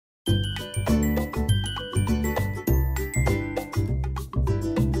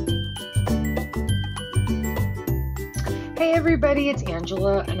Everybody, it's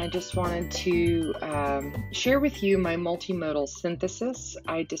Angela, and I just wanted to share with you my multimodal synthesis.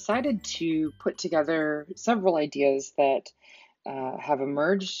 I decided to put together several ideas that have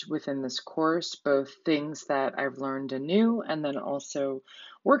emerged within this course, both things that I've learned anew and then also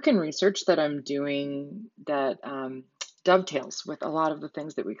work and research that I'm doing that dovetails with a lot of the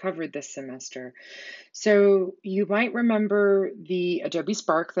things that we covered this semester. So you might remember the Adobe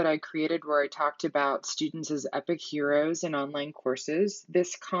Spark that I created where I talked about students as epic heroes in online courses.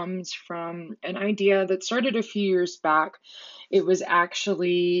 This comes from an idea that started a few years back. It was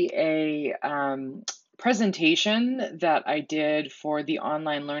actually a presentation that I did for the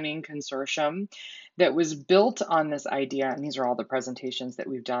Online Learning Consortium that was built on this idea, and these are all the presentations that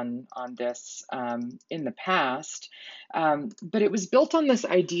we've done on this in the past. But it was built on this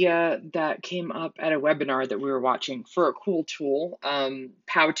idea that came up at a webinar that we were watching for a cool tool,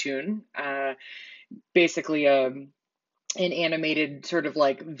 Powtoon, basically an animated sort of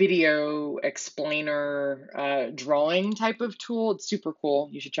like video explainer drawing type of tool. It's super cool.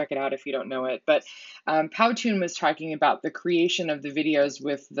 You should check it out if you don't know it. But Powtoon was talking about the creation of the videos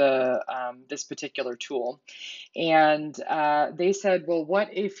with the this particular tool. And they said, well, what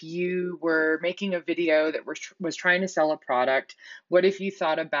if you were making a video that was trying to sell a product? What if you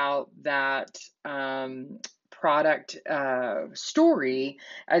thought about that product story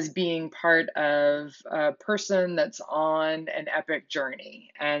as being part of a person that's on an epic journey?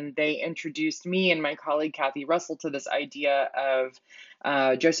 And they introduced me and my colleague Kathy Russell to this idea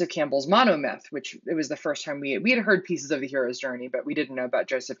of Joseph Campbell's monomyth, which it was the first time we had heard pieces of the hero's journey, but we didn't know about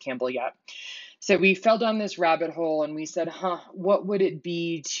Joseph Campbell yet. So we fell down this rabbit hole and we said, what would it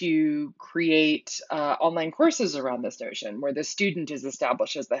be to create online courses around this notion where the student is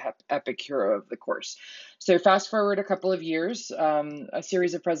established as the epic hero of the course? So fast forward a couple of years, a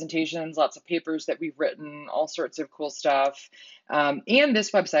series of presentations, lots of papers that we've written, all sorts of cool stuff, and this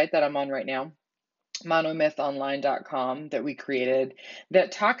website that I'm on right now, monomythonline.com, that we created,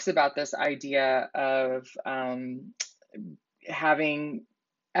 that talks about this idea of having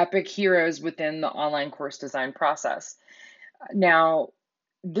epic heroes within the online course design process. Now,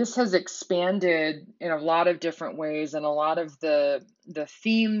 this has expanded in a lot of different ways, and a lot of the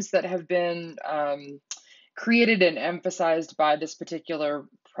themes that have been created and emphasized by this particular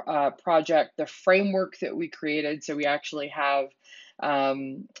project, the framework that we created. So we actually have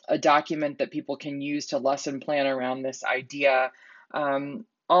a document that people can use to lesson plan around this idea.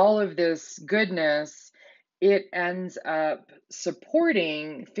 All of this goodness, it ends up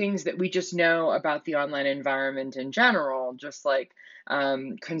supporting things that we just know about the online environment in general, just like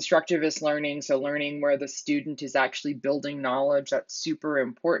constructivist learning, so learning where the student is actually building knowledge. That's super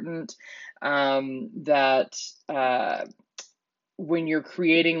important. That when you're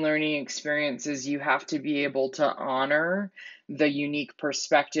creating learning experiences, you have to be able to honor the unique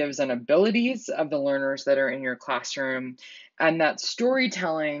perspectives and abilities of the learners that are in your classroom. And that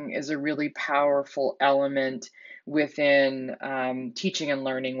storytelling is a really powerful element within teaching and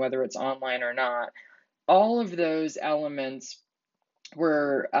learning, whether it's online or not. All of those elements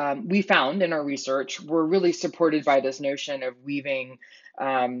were, we found in our research, were really supported by this notion of weaving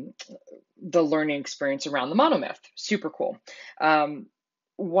the learning experience around the monomyth. Super cool.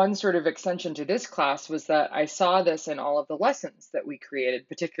 One sort of extension to this class was that I saw this in all of the lessons that we created,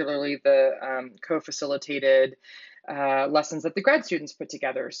 particularly the co-facilitated lessons that the grad students put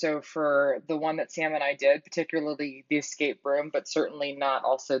together. So for the one that Sam and I did, particularly the escape room, but certainly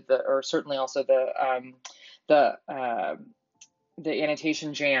also the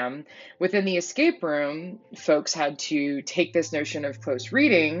annotation jam. Within the escape room, folks had to take this notion of close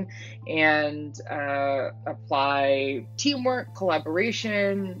reading and apply teamwork,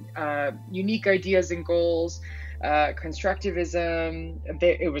 collaboration, unique ideas and goals, constructivism.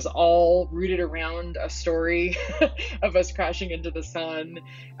 It was all rooted around a story of us crashing into the sun.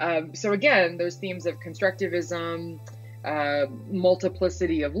 So again, those themes of constructivism,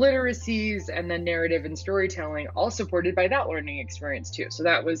 multiplicity of literacies, and then narrative and storytelling, all supported by that learning experience too. So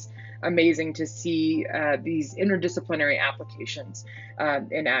that was amazing to see these interdisciplinary applications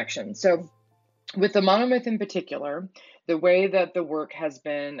in action. So with the monomyth in particular, the way that the work has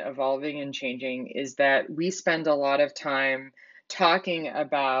been evolving and changing is that we spend a lot of time talking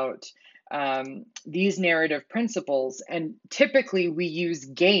about these narrative principles, and typically we use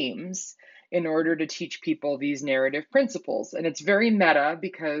games in order to teach people these narrative principles. And it's very meta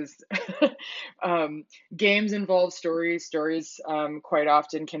because games involve stories. Stories quite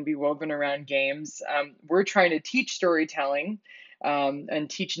often can be woven around games. We're trying to teach storytelling and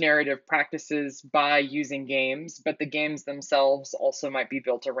teach narrative practices by using games, but the games themselves also might be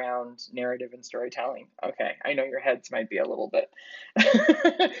built around narrative and storytelling. Okay, I know your heads might be a little bit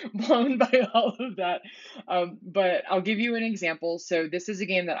blown by all of that, but I'll give you an example. So this is a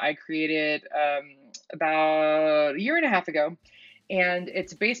game that I created about a year and a half ago, and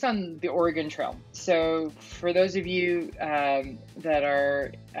it's based on the Oregon Trail. So for those of you that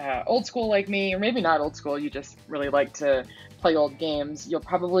are old school like me, or maybe not old school, you just really like to play old games, you'll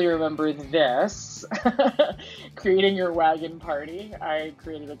probably remember this, creating your wagon party. I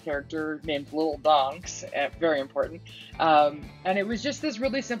created a character named Little Donks, very important. And it was just this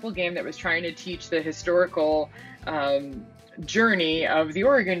really simple game that was trying to teach the historical journey of the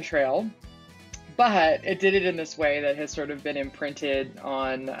Oregon Trail. But it did it in this way that has sort of been imprinted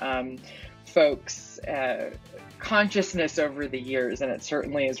on folks' consciousness over the years, and it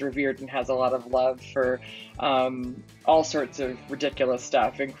certainly is revered and has a lot of love for all sorts of ridiculous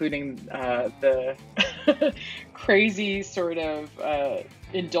stuff, including the crazy sort of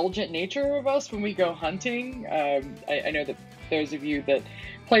indulgent nature of us when we go hunting. I know that those of you that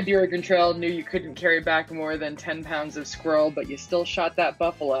played the Oregon Trail knew you couldn't carry back more than 10 pounds of squirrel, but you still shot that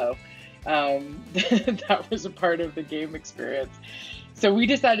buffalo. That was a part of the game experience. So we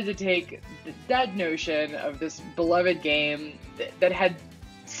decided to take that notion of this beloved game that had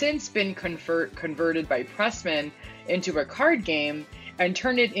since been converted by Pressman into a card game and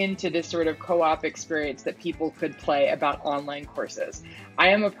turn it into this sort of co-op experience that people could play about online courses. I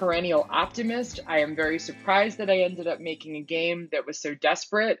am a perennial optimist. I am very surprised that I ended up making a game that was so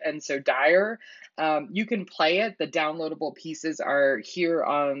desperate and so dire. You can play it. The downloadable pieces are here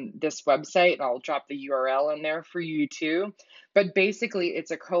on this website, and I'll drop the URL in there for you too. But basically,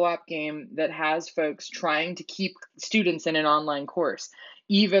 it's a co-op game that has folks trying to keep students in an online course,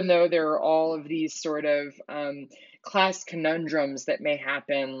 even though there are all of these sort of class conundrums that may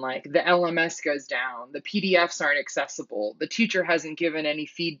happen, like the LMS goes down, the PDFs aren't accessible, the teacher hasn't given any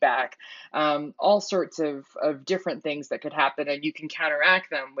feedback, all sorts of different things that could happen, and you can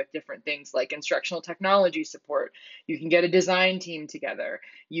counteract them with different things like instructional technology support. You can get a design team together.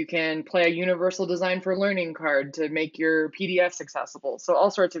 You can play a universal design for learning card to make your PDFs accessible. So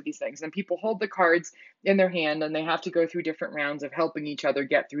all sorts of these things, and people hold the cards in their hand and they have to go through different rounds of helping each other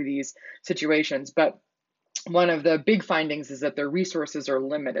get through these situations. But one of the big findings is that their resources are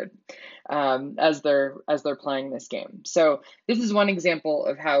limited as they're playing this game. So this is one example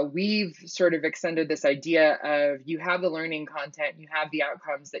of how we've sort of extended this idea of you have the learning content, you have the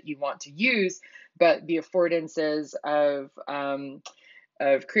outcomes that you want to use, but the affordances of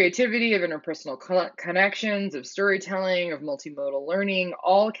creativity, of interpersonal connections, of storytelling, of multimodal learning,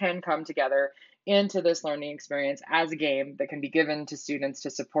 all can come together into this learning experience as a game that can be given to students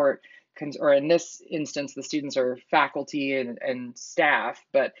to support, or in this instance, the students are faculty and staff,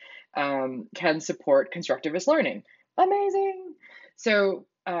 but can support constructivist learning. Amazing. So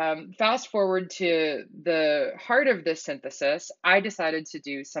fast forward to the heart of this synthesis, I decided to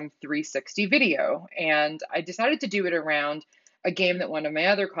do some 360 video, and I decided to do it around a game that one of my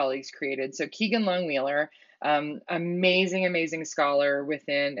other colleagues created. So Keegan Long-Wheeler, amazing scholar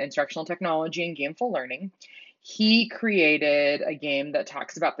within instructional technology and gameful learning. He created a game that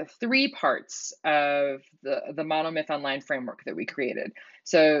talks about the three parts of the Monomyth Online framework that we created.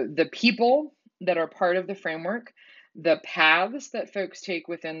 So the people that are part of the framework, the paths that folks take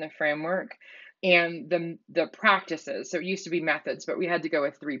within the framework, and the practices. So it used to be methods, but we had to go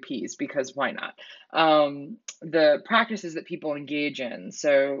with 3 Ps because why not? The practices that people engage in.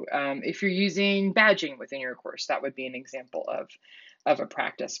 So if you're using badging within your course, that would be an example of a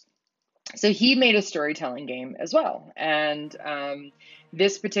practice. So he made a storytelling game as well. And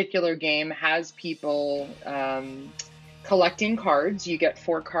this particular game has people collecting cards. You get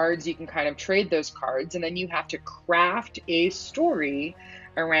 4 cards, you can kind of trade those cards, and then you have to craft a story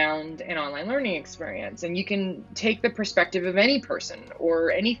around an online learning experience. And you can take the perspective of any person or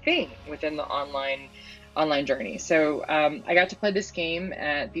anything within the online journey. So I got to play this game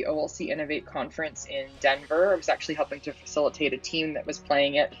at the OLC Innovate conference in Denver. I was actually helping to facilitate a team that was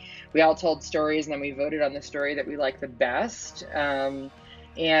playing it. We all told stories, and then we voted on the story that we liked the best.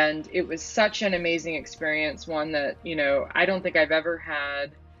 And it was such an amazing experience, one that, you know, I don't think I've ever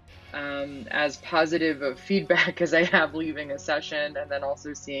had as positive of feedback as I have leaving a session, and then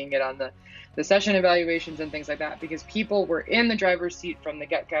also seeing it on the session evaluations and things like that, because people were in the driver's seat from the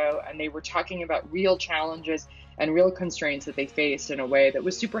get-go, and they were talking about real challenges and real constraints that they faced in a way that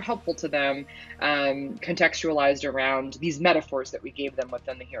was super helpful to them, contextualized around these metaphors that we gave them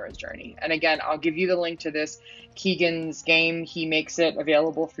within the hero's journey. And again, I'll give you the link to this Keegan's game. He makes it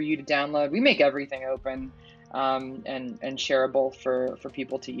available for you to download. We make everything open and shareable for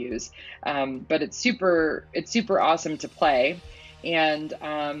people to use. But it's super awesome to play. And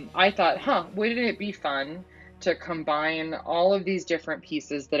I thought, wouldn't it be fun to combine all of these different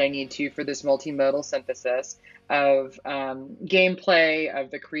pieces that I need to for this multimodal synthesis of gameplay, of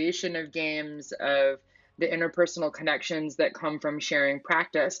the creation of games, of the interpersonal connections that come from sharing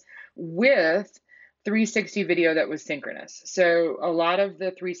practice with 360 video that was synchronous. So a lot of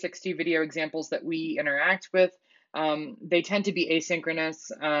the 360 video examples that we interact with, they tend to be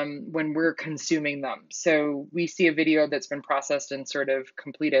asynchronous when we're consuming them. So we see a video that's been processed and sort of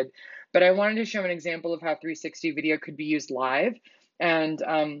completed. But I wanted to show an example of how 360 video could be used live. And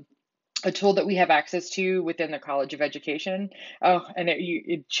a tool that we have access to within the College of Education. Oh, and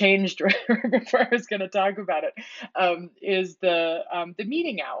it changed right before I was going to talk about it. Is the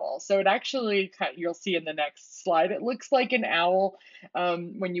meeting owl. So it actually, you'll see in the next slide, it looks like an owl.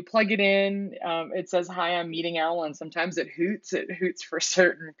 When you plug it in, it says, "Hi, I'm meeting owl," and sometimes it hoots. It hoots for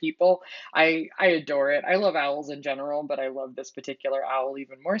certain people. I adore it. I love owls in general, but I love this particular owl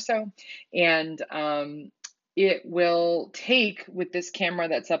even more so. And it will take, with this camera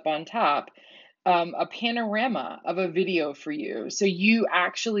that's up on top, a panorama of a video for you. So you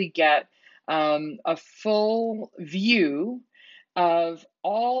actually get a full view of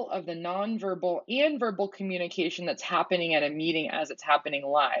all of the nonverbal and verbal communication that's happening at a meeting as it's happening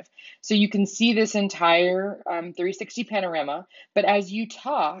live. So you can see this entire 360 panorama, but as you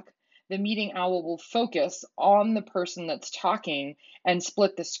talk, the meeting owl will focus on the person that's talking and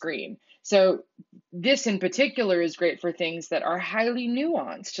split the screen. So this in particular is great for things that are highly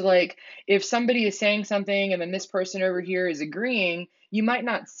nuanced. Like if somebody is saying something and then this person over here is agreeing, you might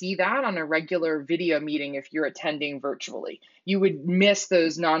not see that on a regular video meeting if you're attending virtually. You would miss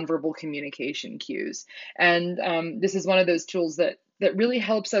those nonverbal communication cues. And this is one of those tools that really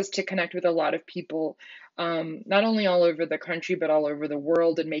helps us to connect with a lot of people, not only all over the country, but all over the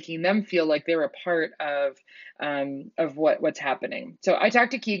world, and making them feel like they're a part of what's happening. So I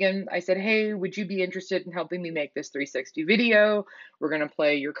talked to Keegan. I said, "Hey, would you be interested in helping me make this 360 video? We're going to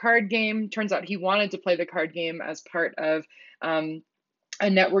play your card game." Turns out he wanted to play the card game as part of a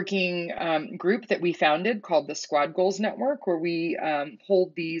networking group that we founded called the Squad Goals Network, where we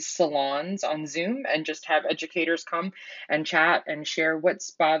hold these salons on Zoom and just have educators come and chat and share what's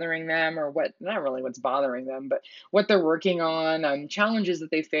bothering them, or what, not really what's bothering them, but what they're working on, challenges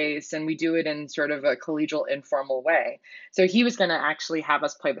that they face. And we do it in sort of a collegial, informal way. So he was going to actually have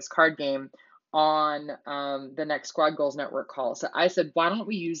us play this card game on the next Squad Goals Network call. So I said, why don't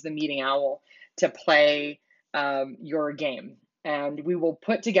we use the Meeting Owl to play your game? And we will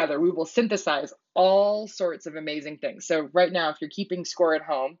synthesize all sorts of amazing things. So right now, if you're keeping score at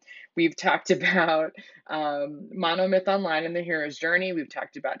home, we've talked about monomyth online and the hero's journey. We've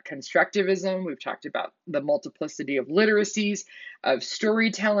talked about constructivism. We've talked about the multiplicity of literacies, of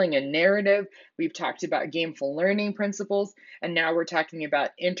storytelling and narrative. We've talked about gameful learning principles. And now we're talking about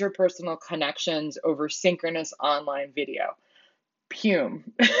interpersonal connections over synchronous online video. Phew.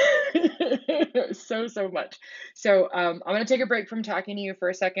 So much. So I'm going to take a break from talking to you for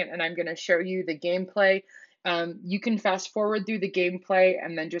a second, and I'm going to show you the gameplay. You can fast forward through the gameplay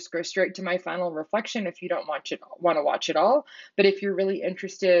and then just go straight to my final reflection if you don't want to watch it all. But if you're really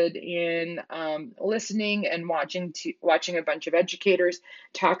interested in listening and watching a bunch of educators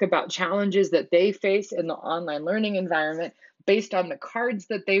talk about challenges that they face in the online learning environment, based on the cards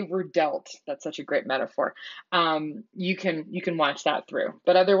that they were dealt. That's such a great metaphor. You can watch that through.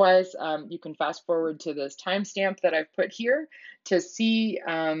 But otherwise, you can fast forward to this timestamp that I've put here to see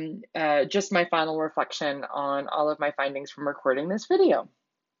just my final reflection on all of my findings from recording this video.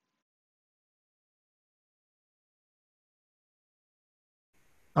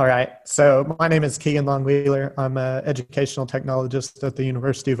 All right, so my name is Keegan Long-Wheeler. I'm an educational technologist at the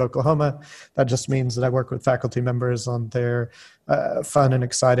University of Oklahoma. That just means that I work with faculty members on their fun and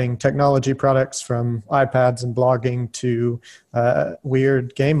exciting technology products, from iPads and blogging to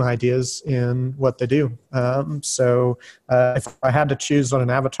weird game ideas in what they do. So if I had to choose what an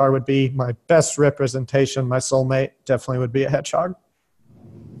avatar would be, my best representation, my soulmate, definitely would be a hedgehog.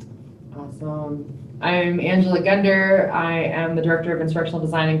 Awesome. I'm Angela Gunder. I am the Director of Instructional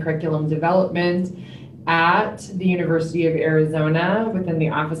Design and Curriculum Development at the University of Arizona within the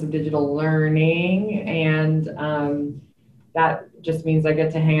Office of Digital Learning. And that just means I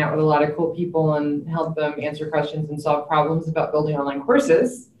get to hang out with a lot of cool people and help them answer questions and solve problems about building online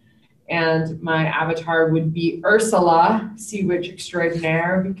courses. And my avatar would be Ursula, Sea Witch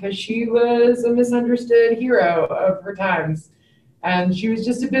Extraordinaire, because she was a misunderstood hero of her times. And she was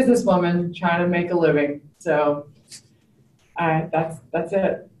just a businesswoman trying to make a living. So that's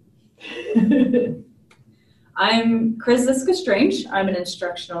it. I'm Chris Strange. I'm an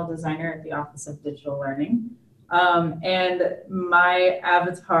instructional designer at the Office of Digital Learning. And my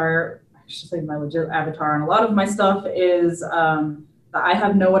avatar, actually my legit avatar on a lot of my stuff is I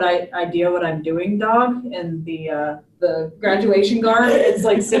have no idea what I'm doing dog in the graduation garb. It's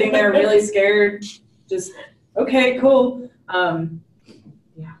like sitting there really scared, just, okay, cool.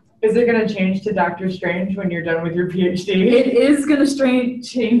 Is it going to change to Doctor Strange when you're done with your PhD? It is going to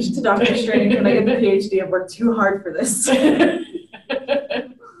change to Doctor Strange when I get the PhD. I've worked too hard for this.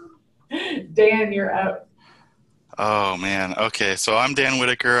 Dan, you're up. Oh, man. Okay, so I'm Dan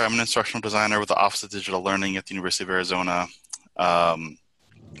Whitaker. I'm an instructional designer with the Office of Digital Learning at the University of Arizona.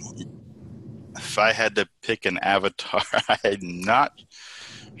 If I had to pick an avatar, I'm not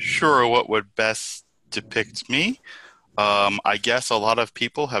sure what would best depict me. I guess a lot of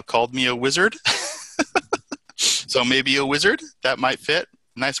people have called me a wizard. So maybe a wizard, that might fit.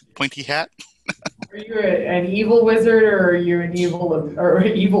 Nice pointy hat. Are you an evil wizard, or are you an evil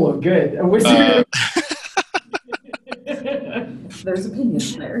of good? A wizard? There's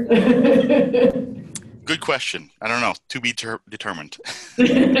opinions there. Good question. I don't know. To be determined.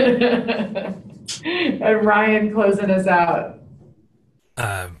 And Ryan closing us out.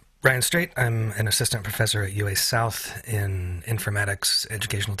 Ryan Straight. I'm an assistant professor at UA South in informatics,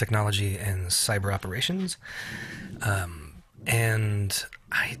 educational technology, and cyber operations. And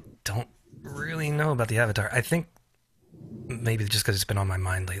I don't really know about the avatar. I think maybe just because it's been on my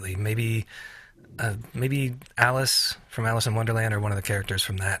mind lately. Maybe Alice from Alice in Wonderland, or one of the characters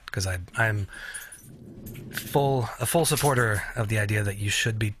from that, because I'm a full supporter of the idea that you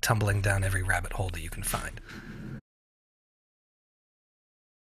should be tumbling down every rabbit hole that you can find.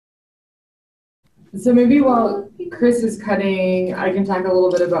 So maybe while Chris is cutting, I can talk a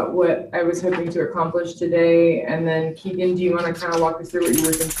little bit about what I was hoping to accomplish today. And then Keegan, do you want to kind of walk us through what you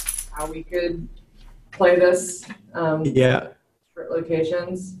were thinking, how we could play this? Yeah. For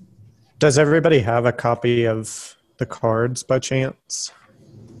locations. Does everybody have a copy of the cards by chance?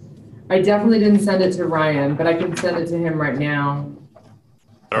 I definitely didn't send it to Ryan, but I can send it to him right now.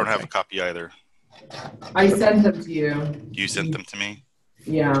 I don't have a copy either. I sent them to you. You sent them to me?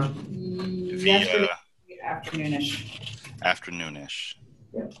 Yeah. Via Afternoonish. Afternoonish.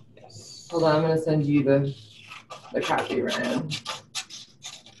 Yep. Hold on, I'm going to send you the copy, Ryan.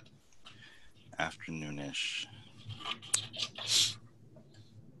 Afternoonish.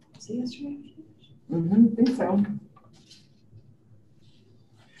 See yesterday? I think so.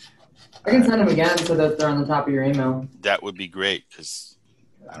 I can send them again so that they're on the top of your email. That would be great, because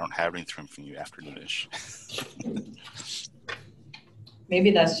I don't have anything from you afternoonish.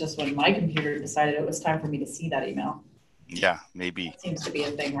 Maybe that's just when my computer decided it was time for me to see that email. Yeah, maybe. Seems to be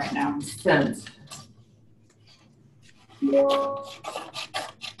a thing right now. Sent.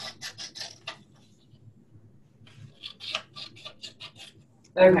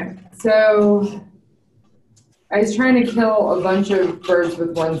 Okay, so I was trying to kill a bunch of birds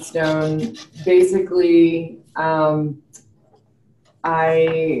with one stone. Basically,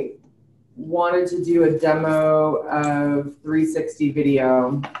 I wanted to do a demo of 360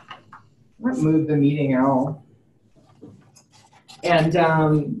 video. I might move the meeting out. And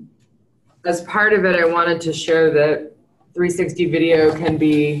as part of it, I wanted to show that 360 video can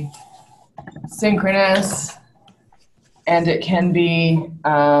be synchronous, and it can be,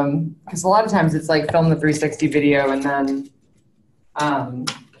 because a lot of times it's like film the 360 video and then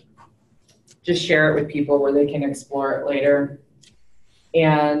just share it with people where they can explore it later.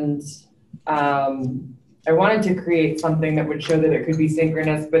 And I wanted to create something that would show that it could be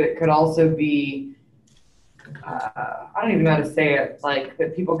synchronous, but it could also be, I don't even know how to say it, like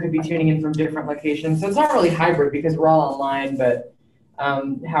that people could be tuning in from different locations. So it's not really hybrid because we're all online, but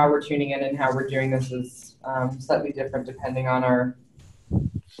how we're tuning in and how we're doing this is slightly different depending on our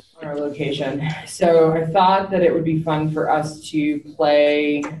location. So I thought that it would be fun for us to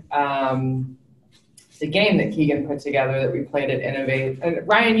play the game that Keegan put together that we played at Innovate. And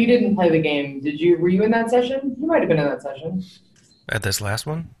Ryan, you didn't play the game, did you? Were you in that session? You might have been in that session. At this last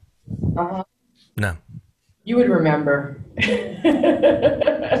one? Uh-huh. No. You would remember.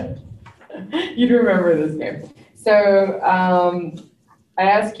 You'd remember this game. So I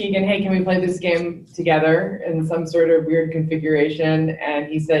asked Keegan, hey, can we play this game together in some sort of weird configuration? And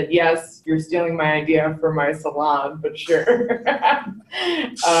he said, yes, you're stealing my idea for my salon, but sure. I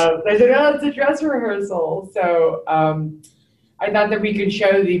said, oh, it's a dress rehearsal. So I thought that we could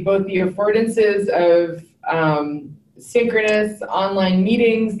show both the affordances of synchronous online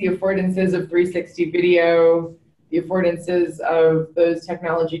meetings, the affordances of 360 video, the affordances of those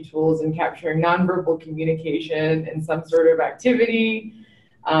technology tools in capturing nonverbal communication in some sort of activity,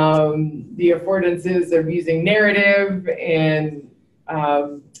 the affordances of using narrative in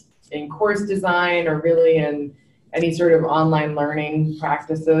course design or really in any sort of online learning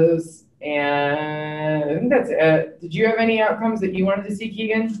practices. And I think that's it. Did you have any outcomes that you wanted to see,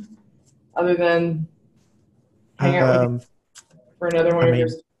 Keegan, other than hang out with you for another one of your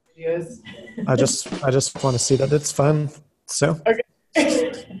ideas? I just want to see that it's fun. So. Okay.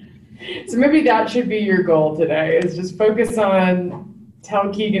 So maybe that should be your goal today, is just focus on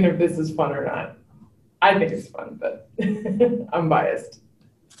tell Keegan if this is fun or not. I think it's fun, but I'm biased.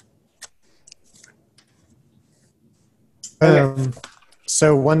 Okay.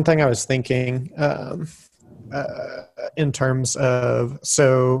 So one thing I was thinking in terms of,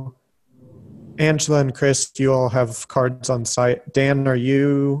 so Angela and Chris, you all have cards on site. Dan, are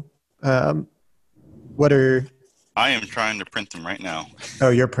you, what are... I am trying to print them right now. Oh,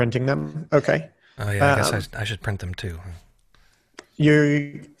 you're printing them? Okay. Oh yeah, I guess I should print them too.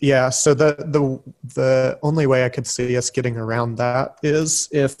 So the only way I could see us getting around that is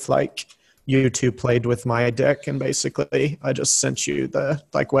if like you two played with my deck and basically I just sent you the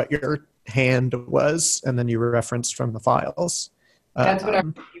like what your hand was and then you referenced from the files. That's what I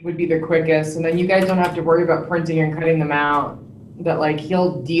think would be the quickest, and then you guys don't have to worry about printing and cutting them out. That like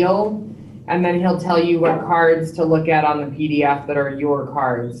he'll deal, and then he'll tell you what cards to look at on the PDF that are your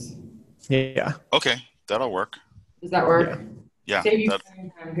cards. Yeah. Okay, that'll work. Does that work? Yeah. Save you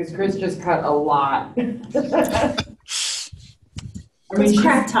time because Chris just cut a lot. It's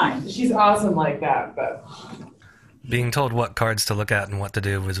crack time. She's awesome like that, but being told what cards to look at and what to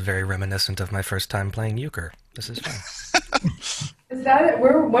do was very reminiscent of my first time playing euchre. This is fun. Is that it?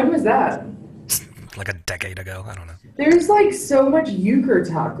 When was that? Like a decade ago. I don't know. There's like so much euchre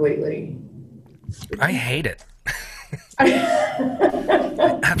talk lately. I hate it.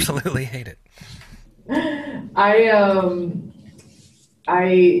 I absolutely hate it. I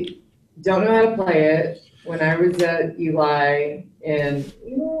don't know how to play it. When I was at Eli and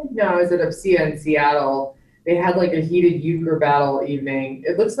I was at Upsia in Seattle, they had like a heated euchre battle evening.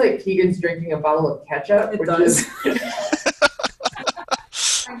 It looks like Keegan's drinking a bottle of ketchup. It does.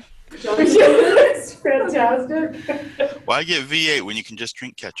 It's fantastic. Why get V8 when you can just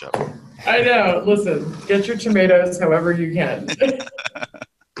drink ketchup? I know. Listen, get your tomatoes however you can.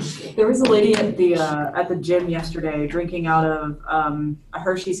 There was a lady at the gym yesterday drinking out of a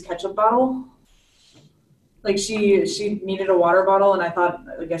Hershey's ketchup bottle. Like she needed a water bottle, and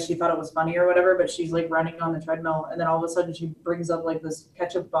I guess she thought it was funny or whatever, but she's like running on the treadmill, and then all of a sudden she brings up like this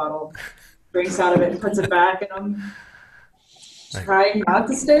ketchup bottle, drinks out of it, and puts it back, and I'm trying not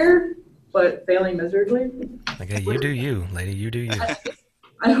to stare, but failing miserably. Okay, you do you, lady, you do you.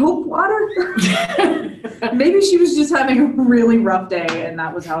 I hope water. Maybe she was just having a really rough day, and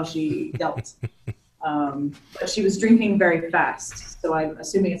that was how she dealt. But she was drinking very fast, so I'm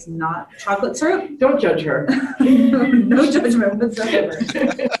assuming it's not chocolate syrup. Don't judge her. No judgment whatsoever.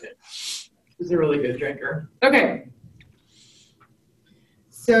 She's a really good drinker. Okay.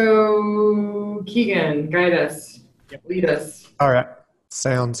 So, Keegan, guide us. Lead us. All right.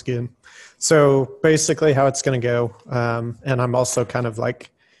 Sounds good. So basically how it's going to go, and I'm also kind of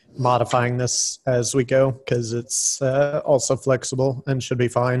like modifying this as we go because it's also flexible and should be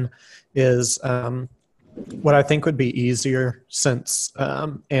fine, is what I think would be easier since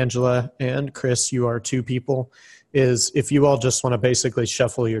Angela and Chris, you are two people, is if you all just want to basically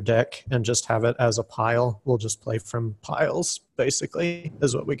shuffle your deck and just have it as a pile, we'll just play from piles basically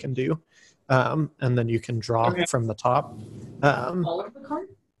is what we can do. And then you can draw from the top. All of the cards?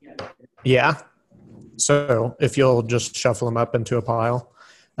 Yeah. So if you'll just shuffle them up into a pile,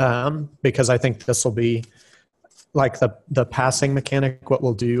 because I think this will be like the passing mechanic. What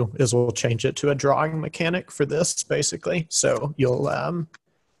we'll do is we'll change it to a drawing mechanic for this basically. So you'll have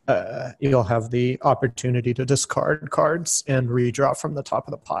the opportunity to discard cards and redraw from the top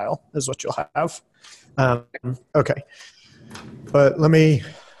of the pile is what you'll have. Okay. But let me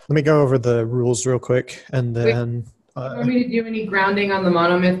go over the rules real quick and then you want me to do any grounding on the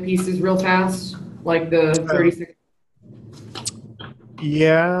monomyth pieces real fast? Like the 36?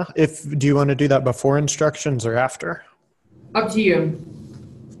 Yeah. Do you want to do that before instructions or after? Up to you.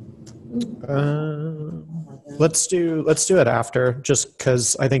 Let's do it after, just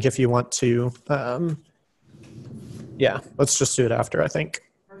because I think if you want to, let's just do it after, I think.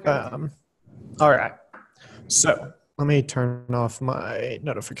 All right. So let me turn off my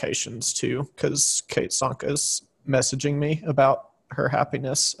notifications too, because Kate Sonka's messaging me about her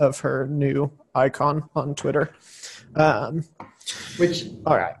happiness of her new icon on Twitter. All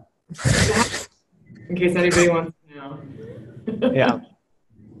right. In case anybody wants to know. Yeah.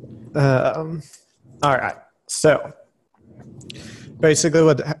 All right. So basically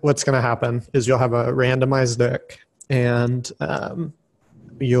what's going to happen is you'll have a randomized deck, and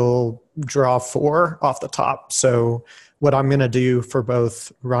you'll draw 4 off the top. So what I'm going to do for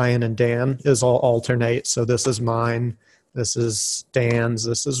both Ryan and Dan is I'll alternate. So this is mine, this is Dan's,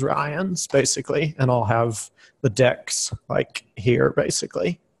 this is Ryan's, basically. And I'll have the decks like here,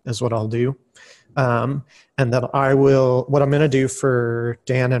 basically, is what I'll do. And then what I'm going to do for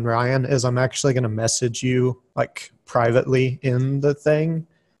Dan and Ryan is I'm actually going to message you like privately in the thing,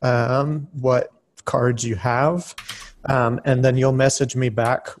 what cards you have. And then you'll message me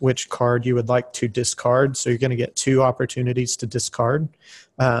back which card you would like to discard. So you're going to get 2 opportunities to discard.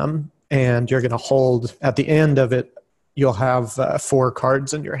 And you're going to hold, at the end of it, you'll have 4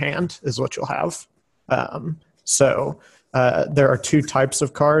 cards in your hand is what you'll have. There are 2 types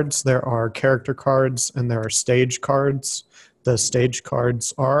of cards. There are character cards and there are stage cards. The stage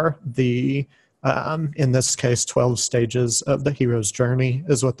cards are in this case, 12 stages of the hero's journey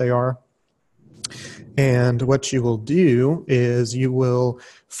is what they are. And what you will do is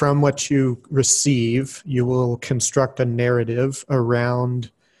from what you receive, you will construct a narrative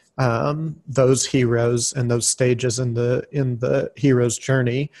around those heroes and those stages in the hero's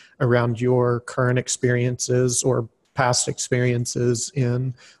journey around your current experiences or past experiences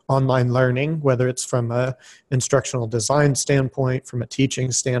in online learning, whether it's from a instructional design standpoint, from a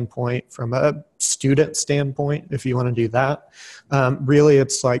teaching standpoint, from a student standpoint, if you want to do that. Really,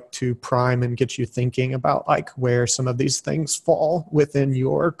 it's like to prime and get you thinking about like where some of these things fall within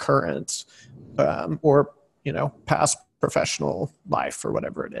your current or past professional life or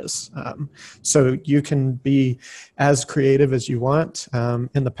whatever it is. So you can be as creative as you want.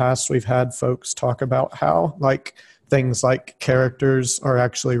 In the past, we've had folks talk about how like things like characters are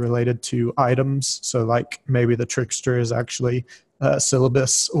actually related to items. So like maybe the trickster is actually a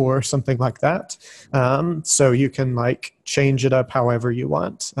syllabus or something like that. So you can like change it up however you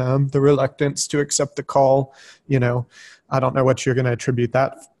want. The reluctance to accept the call, I don't know what you're going to attribute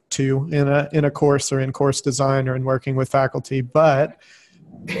that to in a course or in course design or in working with faculty, but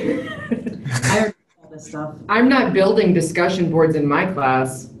I all this stuff. I'm not building discussion boards in my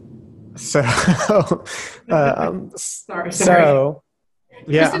class. So, sorry. So,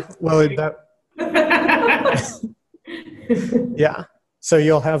 yeah. Well, yeah. So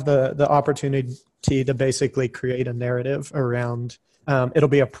you'll have the opportunity to basically create a narrative around. It'll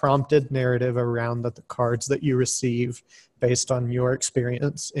be a prompted narrative around the cards that you receive based on your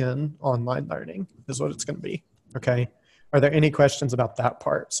experience in online learning is what it's going to be. Okay. Are there any questions about that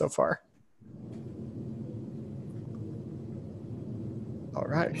part so far? All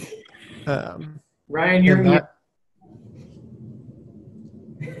right. Ryan, you're mute.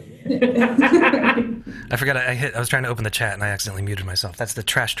 I forgot I was trying to open the chat and I accidentally muted myself. That's the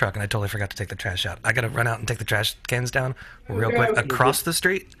trash truck and I totally forgot to take the trash out. I gotta run out and take the trash cans down real quick across the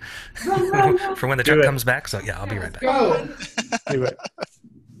street for when the truck comes back. So yeah, I'll be right back. Go. Do it.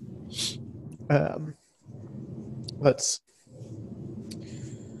 Let's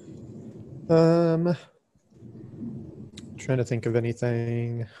trying to think of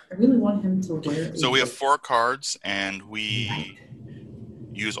anything. I really want him to wear. So we have 4 cards, and we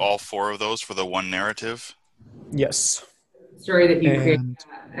use all 4 of those for the one narrative. Yes. Story that you create,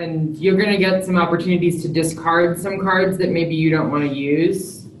 and you're going to get some opportunities to discard some cards that maybe you don't want to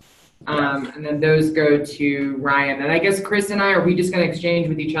use, and then those go to Ryan. And I guess Chris and I, are we just going to exchange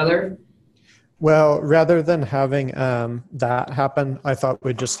with each other? Well, rather than having that happen, I thought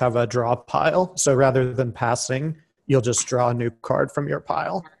we'd just have a draw pile. So rather than passing, you'll just draw a new card from your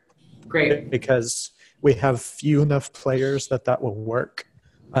pile. Great. Because we have few enough players that will work.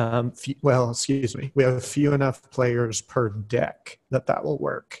 We have few enough players per deck that will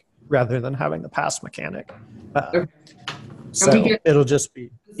work rather than having the pass mechanic. So it'll just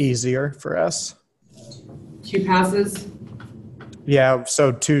be easier for us. 2 passes? Yeah,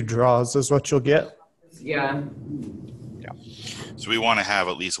 so 2 draws is what you'll get. Yeah. So we want to have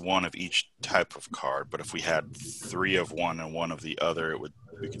at least 1 of each type of card, but if we had 3 of one and 1 of the other,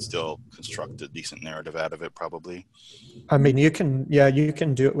 we could still construct a decent narrative out of it, probably. I mean, you can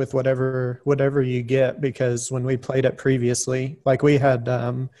do it with whatever you get, because when we played it previously, like we had,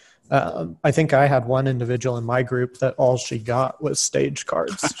 I think I had one individual in my group that all she got was stage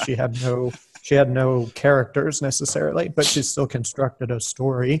cards. She had no characters necessarily, but she still constructed a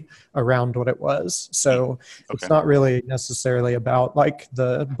story around what it was. So It's not really necessarily about like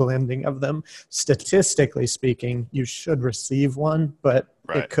the blending of them. Statistically speaking, you should receive one, but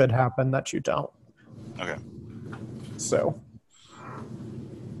it could happen that you don't. Okay. So.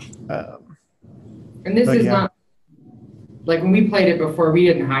 And this is not, like when we played it before, we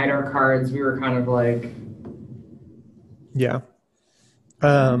didn't hide our cards. We were kind of like. Yeah.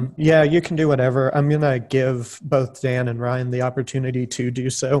 Yeah, you can do whatever. I'm going to give both Dan and Ryan the opportunity to do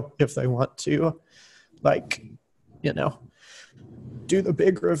so if they want to, like, you know, do the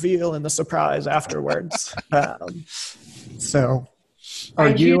big reveal and the surprise afterwards. So, are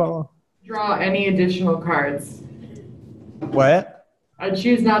you all... Draw any additional cards. What? I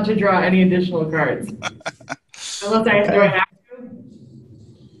choose not to draw any additional cards. Unless I do I have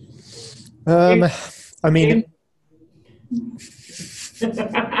to? I mean,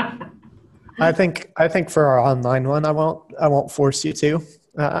 I think for our online one, I won't force you to.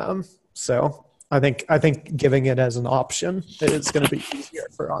 So I think giving it as an option is going to be easier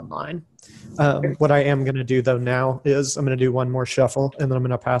for online. What I am going to do though now is I'm going to do one more shuffle, and then I'm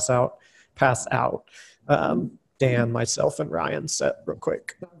going to pass out Dan, myself, and Ryan set real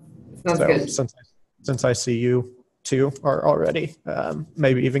quick. Sounds So good. since I see you two are already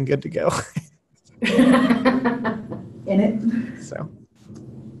maybe even good to go. In it. So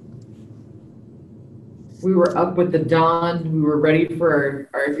We were up with the dawn. We were ready for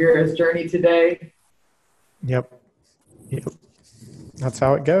our hero's journey today. yep. That's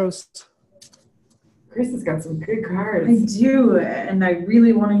how it goes. Chris has got some good I cards. do, and I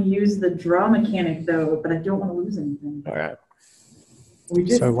really want to use the draw mechanic though, but I don't want to lose anything. All right. We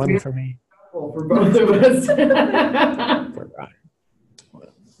So one for me. for both of us. For Ryan.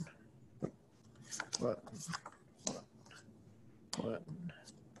 One.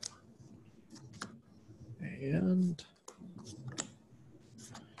 And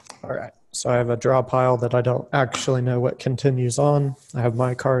all right. So I have a draw pile that I don't actually know what continues on. I have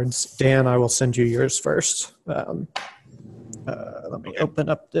my cards. Dan, I will send you yours first. Let me open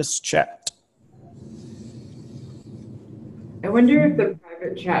up this chat. I wonder if the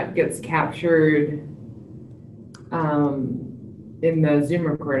private chat gets captured in the Zoom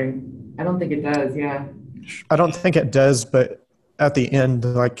recording. I don't think it does, yeah. I don't think it does, but at the end,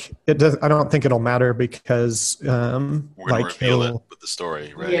 like it does. I don't think it'll matter because We're gonna like reveal it with the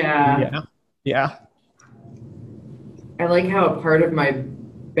story, right? yeah. I like how a part of my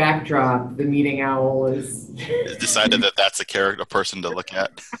backdrop, the meeting owl, is It's decided that that's a person to look at.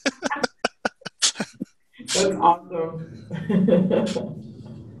 that's awesome.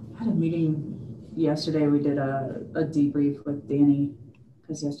 I had a meeting yesterday. We did a debrief with Danny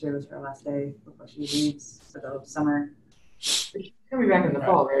because yesterday was her last day before she leaves for the summer. She's coming back in the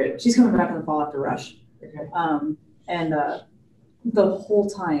fall, right? She's coming back in the fall after Rush. Okay. And the whole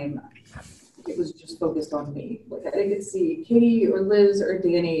time it was just focused on me. Like I didn't get to see Katie or Liz or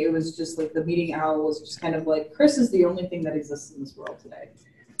Danny. It was just like the meeting owl was just kind of like, Chris is the only thing that exists in this world today.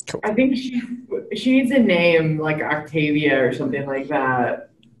 I think she needs a name like Octavia or something like that.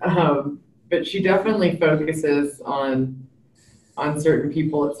 But she definitely focuses on certain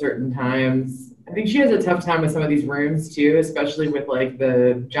people at certain times. I think she has a tough time with some of these rooms too, especially with like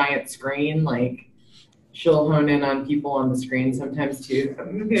the giant screen. Like she'll hone in on people on the screen sometimes too.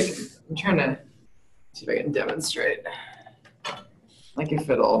 I'm trying to see if I can demonstrate. Like if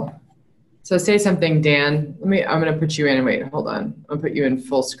it'll. So say something, Dan. I'm gonna put you in. Wait, hold on. I'll put you in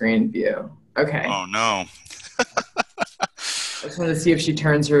full screen view. Okay. Oh no. I just wanted to see if she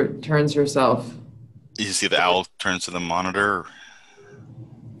turns herself. You see the owl turns to the monitor.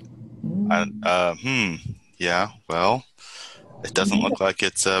 Yeah, well, it doesn't look like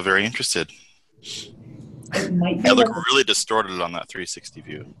it's very interested. It might be It looked like really distorted on that 360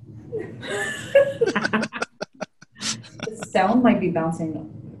 view. the sound might be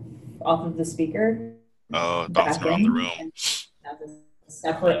bouncing off of the speaker. Oh, bouncing around the room. As a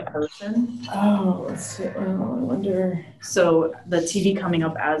separate person. Oh, let's see. Oh, I wonder. So the TV coming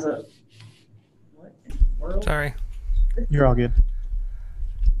up as a what in the world? Sorry, You're all good.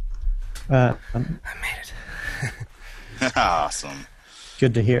 I made it. Awesome.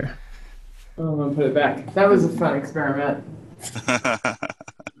 Good to hear. Oh, I'm gonna put it back. That was a fun experiment.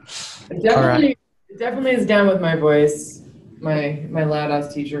 It definitely is down with my voice, my loud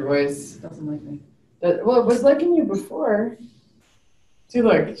ass teacher voice. Doesn't like me. Well, it was liking you before. See,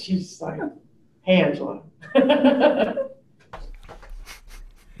 look, she's like, hey, Angela.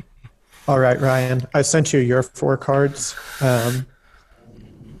 All right, Ryan, I sent you your 4 cards.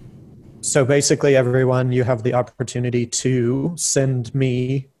 So basically, everyone, you have the opportunity to send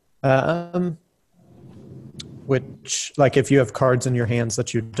me, which, like, if you have cards in your hands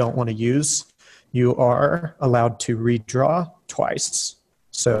that you don't want to use, you are allowed to redraw twice.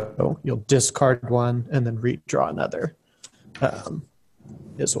 So you'll discard one and then redraw another,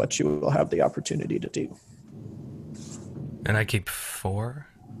 is what you will have the opportunity to do. And I keep 4.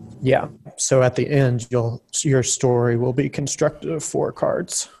 Yeah. So at the end, your story will be constructed of 4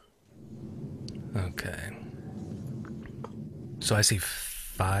 cards. Okay. So I see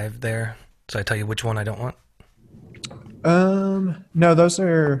 5 there. So I tell you which one I don't want? No, those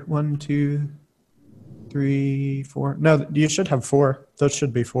are 1, 2, 3, 4. No, you should have 4. Those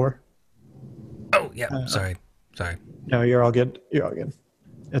should be 4. Oh, yeah. Sorry. No, you're all good. You're all good.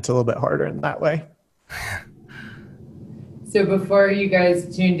 It's a little bit harder in that way. So before you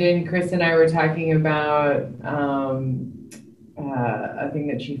guys tuned in, Chris and I were talking about a thing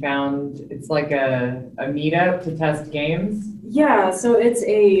that she found. It's like a meetup to test games. Yeah, so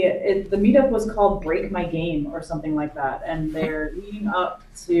the meetup was called Break My Game or something like that, and they're leading up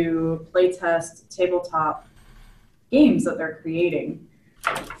to playtest tabletop games that they're creating.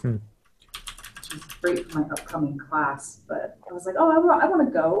 Which is great for my upcoming class, but I was like, oh, I want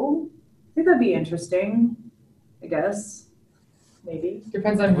to go. I think that'd be interesting, I guess. Maybe.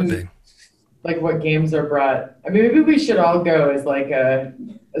 Depends on who, like what games are brought. I mean, maybe we should all go as like a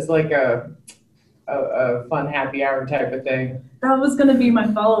fun happy hour type of thing. That was going to be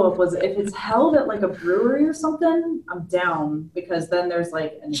my follow-up, was if it's held at like a brewery or something, I'm down, because then there's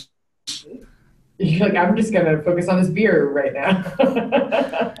like an... You're like, I'm just going to focus on this beer right now.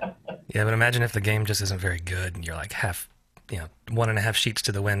 Yeah, but imagine if the game just isn't very good and you're like 1.5 sheets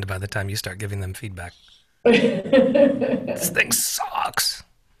to the wind by the time you start giving them feedback. This thing sucks.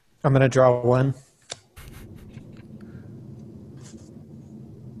 I'm going to draw 1.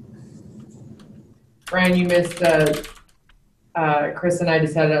 Ryan, you missed Chris and I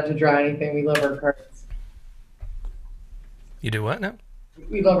decided not to draw anything. We love our cards. You do what now?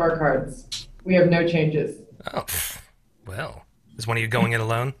 We love our cards. We have no changes. Oh, well. Is one of you going in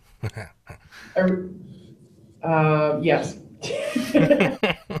alone? Yes.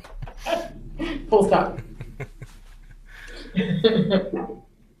 Full stop.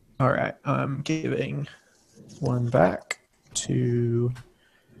 All right, I'm giving 1 back to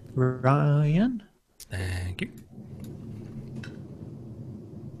Ryan. Thank you.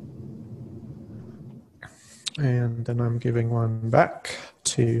 And then I'm giving 1 back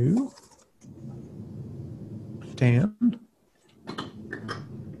to Dan.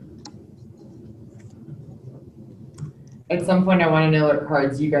 At some point, I want to know what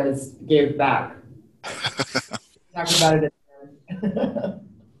cards you guys gave back. Talk about it.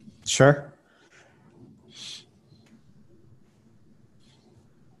 Sure.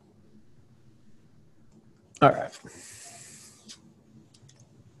 All right.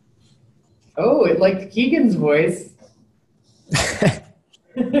 Oh, it liked Keegan's voice.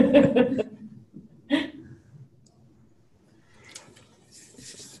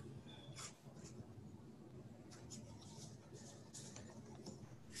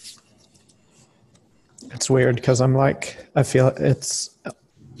 It's weird because I feel it's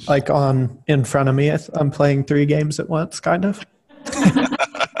like in front of me. I'm playing 3 games at once, kind of.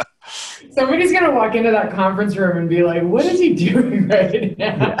 Somebody's going to walk into that conference room and be like, what is he doing right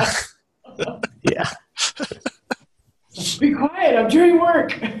now? Yeah. Be quiet, I'm doing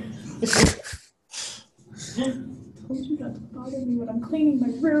work. I told you not to bother me when I'm cleaning my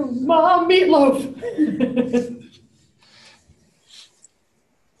room. Mom, meatloaf.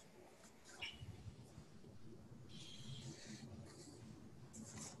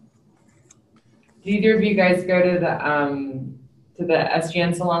 Did either of you guys go to the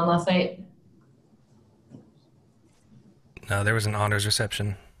SGN salon last night? No, there was an honors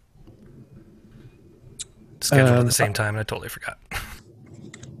reception scheduled at the same time, and I totally forgot.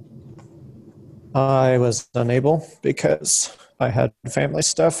 I was unable because I had family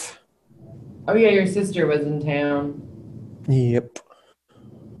stuff. Oh yeah, your sister was in town. Yep.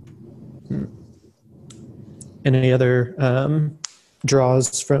 Any other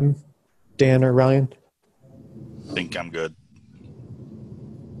draws from Dan or Ryan? I think I'm good.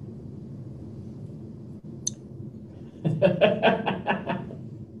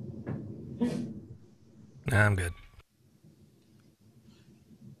 Nah, I'm good.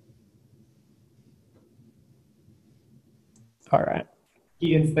 All right.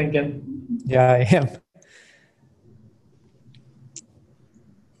 Keegan's thinking. Yeah, I am.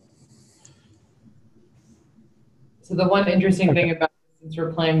 So the one interesting thing about since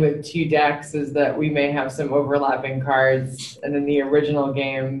we're playing with 2 decks is that we may have some overlapping cards. And in the original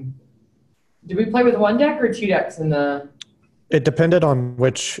game, did we play with 1 deck or 2 decks in the... It depended on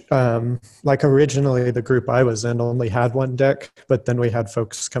which, like originally the group I was in only had 1 deck, but then we had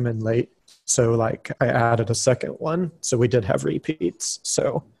folks come in late. So like I added a second one. So we did have repeats.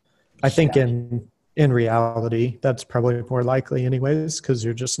 So I think in reality, that's probably more likely anyways, because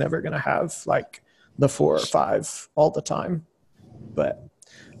you're just never going to have like the 4 or 5 all the time. But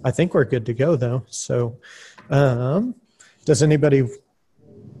I think we're good to go though. So does anybody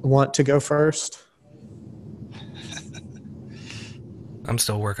want to go first? I'm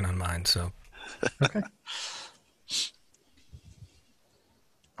still working on mine, so. Okay.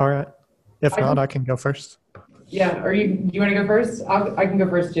 All right. If not, I can go first. Yeah, do you want to go first? I can go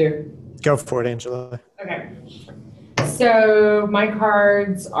first too. Go for it, Angela. Okay. So my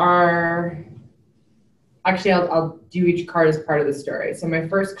cards are, actually I'll do each card as part of the story. So my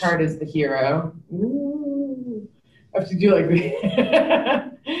first card is the hero. Ooh, I have to do like,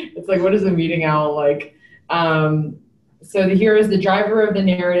 it's like, what is a meeting owl like? So the hero is the driver of the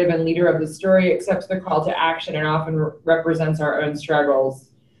narrative and leader of the story, accepts the call to action and often represents our own struggles.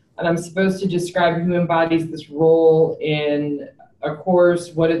 And I'm supposed to describe who embodies this role in a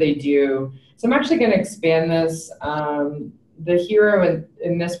course. What do they do? So I'm actually going to expand this. The hero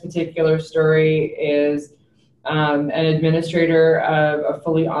in this particular story is an administrator of a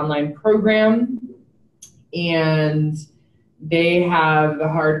fully online program, and they have the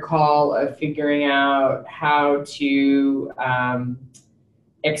hard call of figuring out how to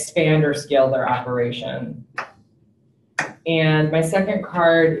expand or scale their operation. And my second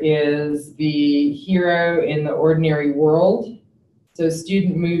card is the hero in the ordinary world. So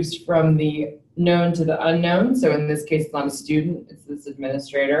student moves from the known to the unknown. So in this case, it's not a student, it's this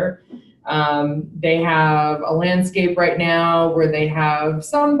administrator. They have a landscape right now where they have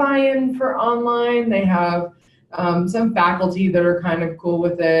some buy-in for online. They have some faculty that are kind of cool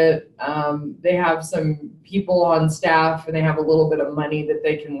with it. They have some people on staff, and they have a little bit of money that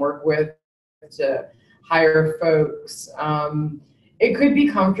they can work with to hire folks. It could be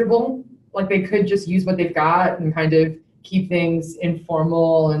comfortable, like they could just use what they've got and kind of keep things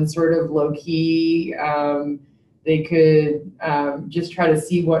informal and sort of low key. They could just try to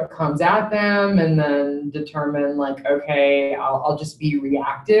see what comes at them and then determine like, okay, I'll just be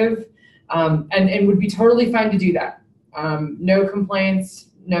reactive. And would be totally fine to do that. No complaints,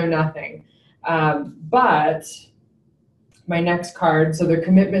 no nothing. But my next card, so their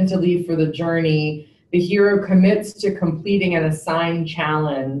commitment to leave for the journey, the hero commits to completing an assigned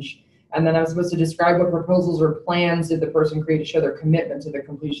challenge. And then I was supposed to describe what proposals or plans did the person create to show their commitment to the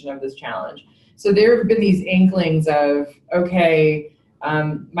completion of this challenge. So there have been these inklings of, okay,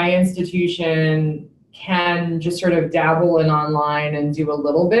 my institution can just sort of dabble in online and do a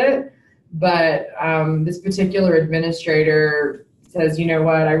little bit, but this particular administrator says, you know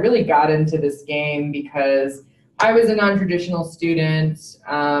what, I really got into this game because I was a non-traditional student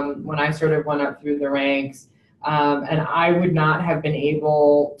when I sort of went up through the ranks, and I would not have been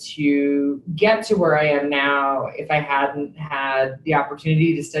able to get to where I am now if I hadn't had the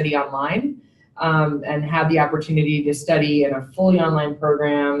opportunity to study online and had the opportunity to study in a fully online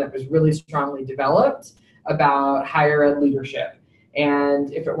program that was really strongly developed about higher ed leadership.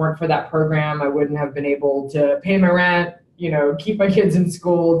 And if it weren't for that program, I wouldn't have been able to pay my rent, keep my kids in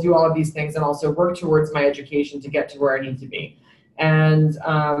school, do all of these things, and also work towards my education to get to where I need to be. And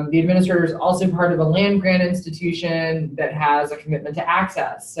the administrator is also part of a land grant institution that has a commitment to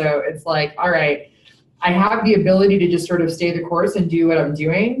access. So it's like, all right, I have the ability to just sort of stay the course and do what I'm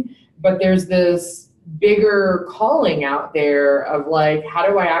doing, but there's this bigger calling out there of like, how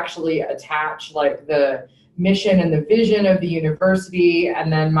do I actually attach like the mission and the vision of the university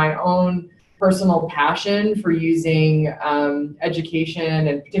and then my own personal passion for using education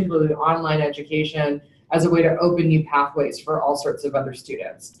and particularly online education as a way to open new pathways for all sorts of other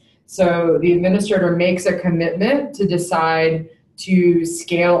students. So the administrator makes a commitment to decide to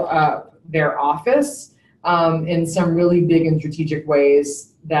scale up their office in some really big and strategic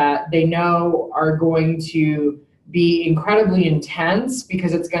ways that they know are going to be incredibly intense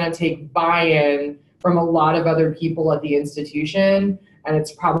because it's going to take buy-in from a lot of other people at the institution. And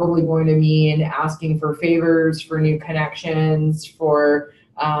it's probably going to mean asking for favors, for new connections, for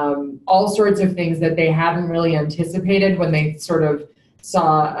all sorts of things that they hadn't really anticipated when they sort of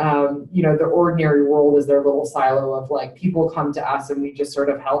saw, the ordinary world as their little silo of like, people come to us and we just sort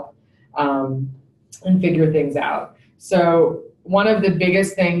of help and figure things out. So one of the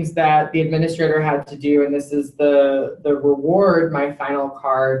biggest things that the administrator had to do, and this is the reward, my final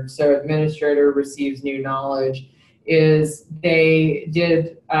card, so administrator receives new knowledge, is they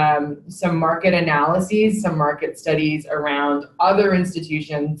did some market analyses, some market studies around other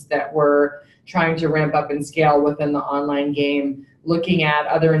institutions that were trying to ramp up and scale within the online game, looking at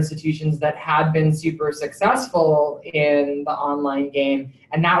other institutions that had been super successful in the online game.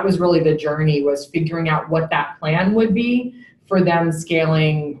 And that was really the journey, was figuring out what that plan would be for them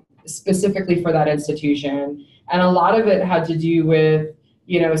scaling specifically for that institution. And a lot of it had to do with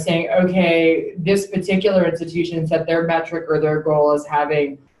saying, okay, this particular institution set their metric or their goal as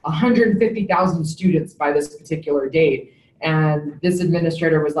having 150,000 students by this particular date. And this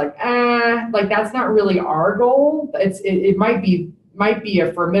administrator was like, that's not really our goal. It might be might be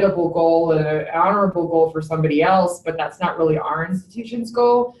a formidable goal and an honorable goal for somebody else, but that's not really our institution's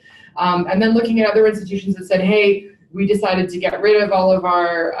goal. And then looking at other institutions that said, hey, we decided to get rid of all of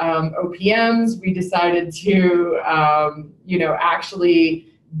our OPMs. We decided to, actually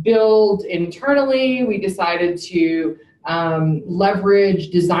build internally. We decided to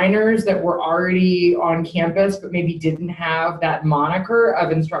leverage designers that were already on campus, but maybe didn't have that moniker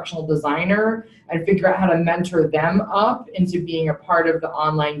of instructional designer, and figure out how to mentor them up into being a part of the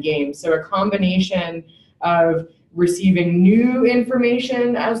online game. So a combination of receiving new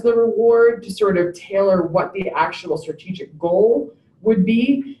information as the reward to sort of tailor what the actual strategic goal would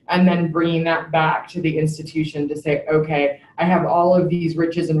be, and then bringing that back to the institution to say, okay, I have all of these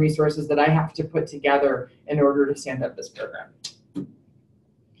riches and resources that I have to put together in order to stand up this program.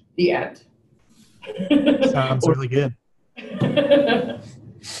 The end. Sounds really good.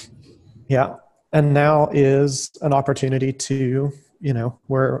 Yeah. And now is an opportunity to,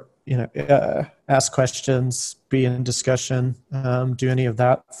 ask questions, be in discussion, do any of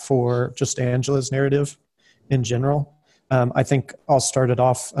that for just Angela's narrative in general. I think I'll start it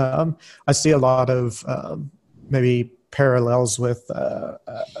off. I see a lot of maybe parallels with,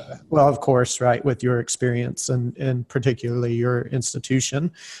 of course, right, with your experience and particularly your institution.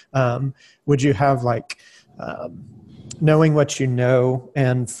 Would you have knowing what you know,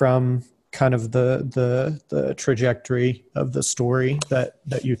 and from kind of the trajectory of the story that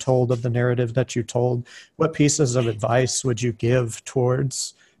you told, of the narrative that you told, what pieces of advice would you give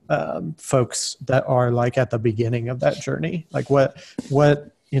towards folks that are at the beginning of that journey?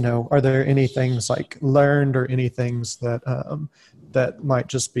 What are there any things learned, or any things that might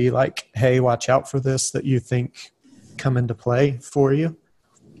just be hey, watch out for this, that you think come into play for you?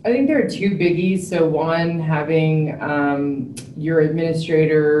 I think there are two biggies. So one, having your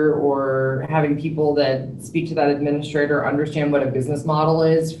administrator or having people that speak to that administrator understand what a business model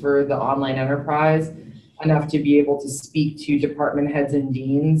is for the online enterprise, enough to be able to speak to department heads and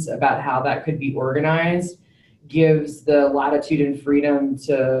deans about how that could be organized, gives the latitude and freedom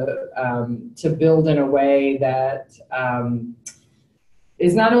to build in a way that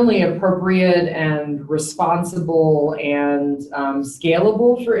is not only appropriate and responsible and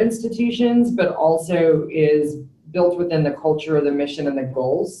scalable for institutions, but also is built within the culture, the mission, and the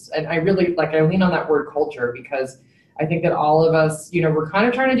goals. And I really I lean on that word culture, because I think that all of us, we're kind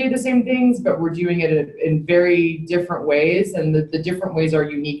of trying to do the same things, but we're doing it in very different ways. And the different ways are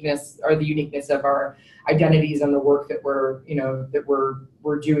the uniqueness of our identities and the work that we're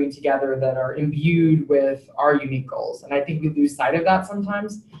doing together, that are imbued with our unique goals. And I think we lose sight of that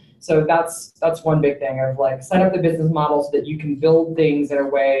sometimes. So that's one big thing of set up the business model so that you can build things in a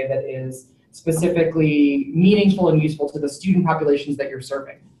way that is specifically meaningful and useful to the student populations that you're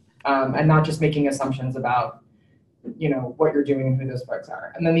serving, and not just making assumptions about what you're doing and who those folks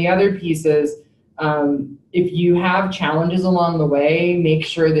are. And then the other piece is, if you have challenges along the way, make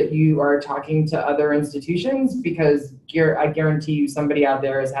sure that you are talking to other institutions, because I guarantee you somebody out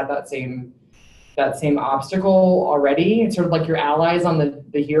there has had that same obstacle already. It's sort of like your allies on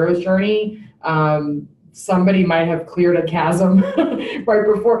the hero's journey. Somebody might have cleared a chasm right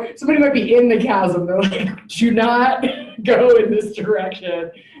before. Somebody might be in the chasm. They're like, do not go in this direction.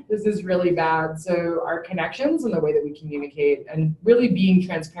 This is really bad. So our connections and the way that we communicate, and really being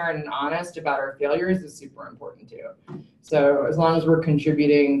transparent and honest about our failures, is super important too. So as long as we're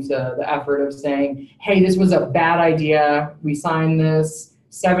contributing to the effort of saying, hey, this was a bad idea. We signed this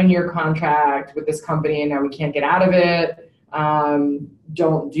 7-year contract with this company and now we can't get out of it.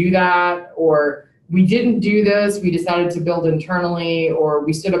 Don't do that. Or we didn't do this, we decided to build internally, or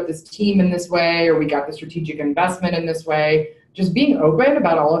we stood up this team in this way, or we got the strategic investment in this way. Just being open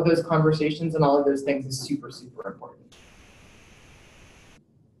about all of those conversations and all of those things is super, super important.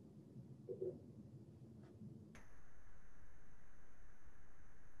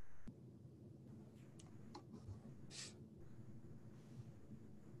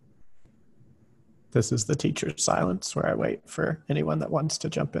 This is the teacher's silence, where I wait for anyone that wants to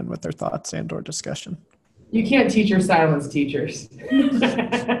jump in with their thoughts and or discussion. You can't teach or silence teachers.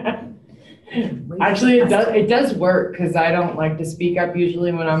 Actually, it does work, because I don't like to speak up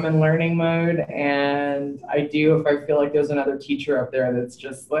usually when I'm in learning mode, and I do if I feel like there's another teacher up there that's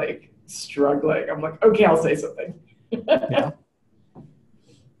just struggling. I'm like, okay, I'll say something. Yeah.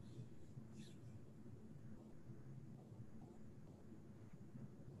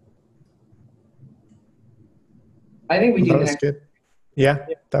 I think we do. That was good. Yeah,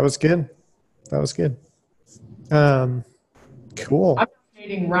 that was good. That was good. Cool. I'm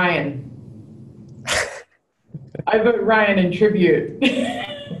nominating Ryan. I vote Ryan in tribute.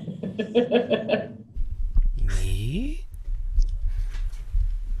 Me?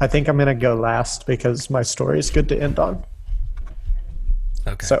 I think I'm going to go last because my story is good to end on.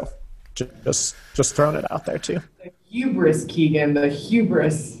 Okay. So just throwing it out there too. The hubris, Keegan, the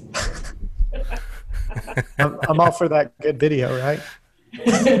hubris. I'm all for that good video, right?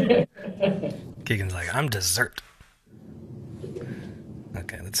 Keegan's like, I'm dessert.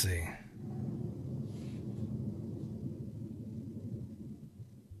 Okay, let's see.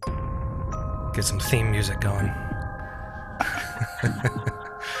 Get some theme music going.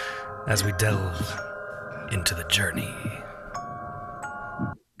 As we delve into the journey.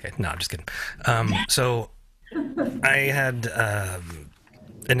 Okay, no, I'm just kidding. So I had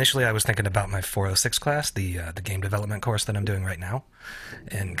initially I was thinking about my 406 class, the game development course that I'm doing right now,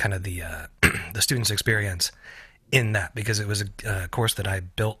 and kind of the the student's experience in that, because it was a course that I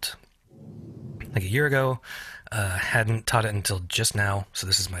built like a year ago. Hadn't taught it until just now, so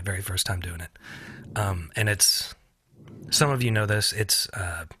this is my very first time doing it. And it's, some of you know this, it's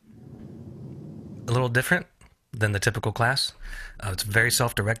a little different than the typical class. It's very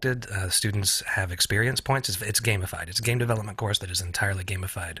self-directed. Students have experience points. It's gamified. It's a game development course that is entirely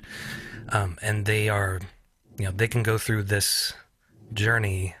gamified. And they are, they can go through this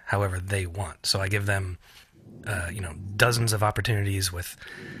journey however they want. So I give them, dozens of opportunities with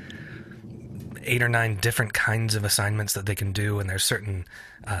 8 or 9 different kinds of assignments that they can do, and there's certain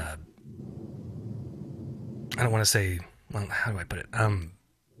I don't want to say, well, how do I put it?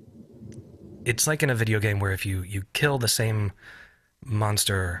 It's like in a video game where if you kill the same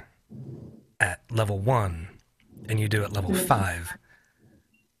monster at level 1 and you do it level 5,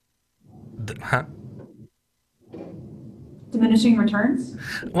 Diminishing returns?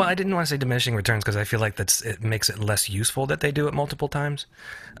 Well, I didn't want to say diminishing returns because I feel like it makes it less useful that they do it multiple times.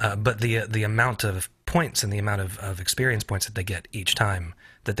 But the amount of points and the amount of experience points that they get each time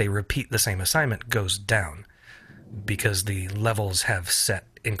that they repeat the same assignment goes down, because the levels have set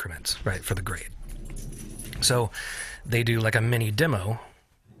increments, right, for the grade. So they do like a mini demo,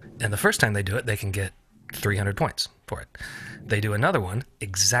 and the first time they do it, they can get 300 points for it. They do another one,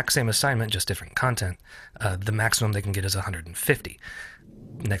 exact same assignment, just different content. The maximum they can get is 150.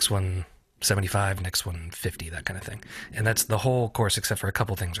 Next one, 75. Next one, 50, that kind of thing. And that's the whole course, except for a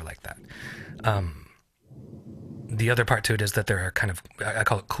couple things are like that. The other part to it is that there are kind of, I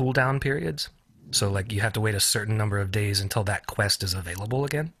call it cooldown periods. So like you have to wait a certain number of days until that quest is available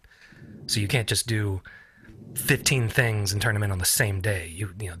again. So you can't just do 15 things and turn them in on the same day. You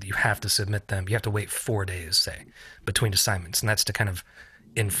have to submit them. You have to wait 4 days, say, between assignments, and that's to kind of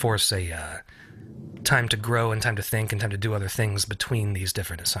enforce a time to grow and time to think and time to do other things between these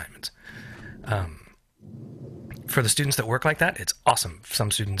different assignments. For the students that work like that, it's awesome. Some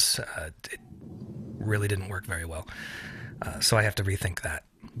students, it really didn't work very well, so I have to rethink that.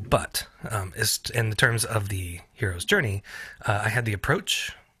 But in the terms of the hero's journey, I had the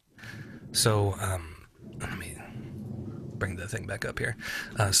approach. So let me bring the thing back up here.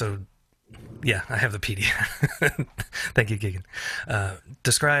 Yeah, I have the PDF. Thank you, Keegan.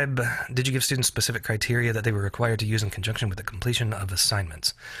 Did you give students specific criteria that they were required to use in conjunction with the completion of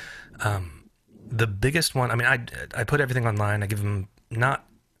assignments? The biggest one, I put everything online. I give them not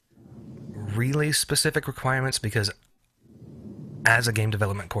really specific requirements because as a game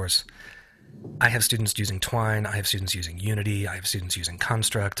development course, I have students using Twine, I have students using Unity, I have students using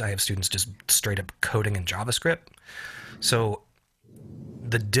Construct, I have students just straight up coding in JavaScript. So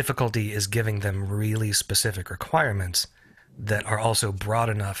the difficulty is giving them really specific requirements that are also broad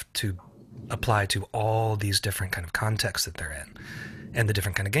enough to apply to all these different kind of contexts that they're in and the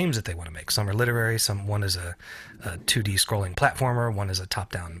different kind of games that they want to make. Some are literary, one is a 2D scrolling platformer, one is a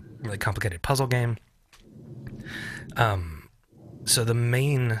top-down, really complicated puzzle game. So the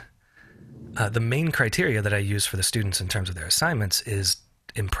main criteria that I use for the students in terms of their assignments is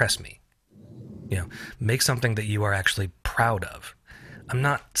impress me. Make something that you are actually proud of. I'm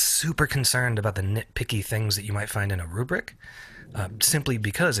not super concerned about the nitpicky things that you might find in a rubric, simply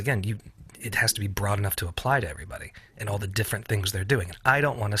because, again, it has to be broad enough to apply to everybody and all the different things they're doing. And I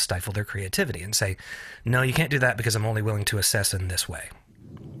don't want to stifle their creativity and say, no, you can't do that because I'm only willing to assess in this way.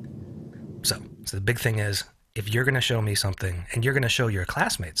 So the big thing is, if you're going to show me something and you're going to show your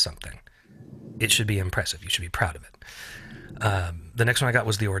classmates something, it should be impressive. You should be proud of it. The next one I got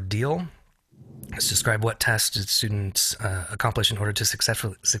was the ordeal. Let's describe what tasks did students accomplish in order to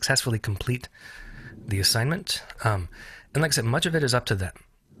successfully complete the assignment. And like I said, much of it is up to them,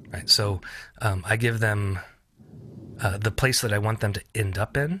 right? So I give them the place that I want them to end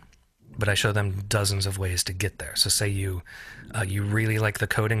up in, but I show them dozens of ways to get there. So say you really like the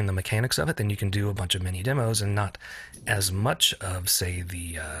coding and the mechanics of it, then you can do a bunch of mini demos and not as much of, say,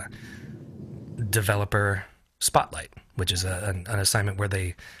 the developer Spotlight, which is an assignment where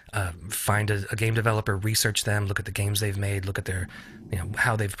they find a game developer, research them, look at the games they've made, look at their,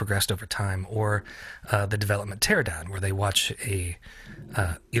 how they've progressed over time, or the development teardown, where they watch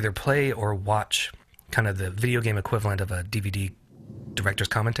either play or watch kind of the video game equivalent of a DVD director's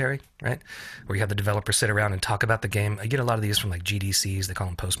commentary, right? Where you have the developer sit around and talk about the game. I get a lot of these from like GDCs, they call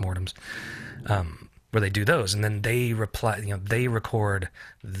them postmortems, where they do those, and then they they record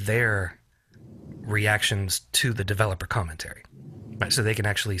their reactions to the developer commentary, right? So they can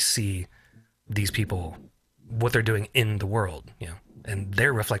actually see these people, what they're doing in the world, and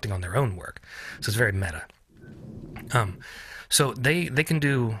they're reflecting on their own work. So it's very meta. So they can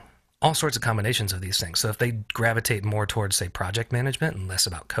do all sorts of combinations of these things. So if they gravitate more towards, say, project management and less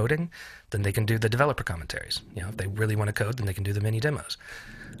about coding, then they can do the developer commentaries. If they really want to code, then they can do the mini demos.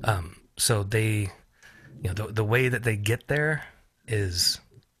 So they, the way that they get there is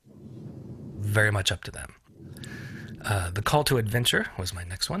very much up to them. The call to adventure was my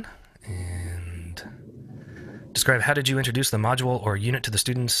next one. And describe, how did you introduce the module or unit to the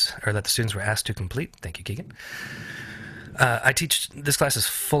students, or that the students were asked to complete? Thank you, Keegan. I teach, this class is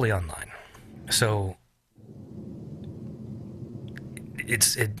fully online. So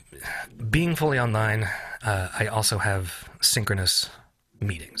being fully online, I also have synchronous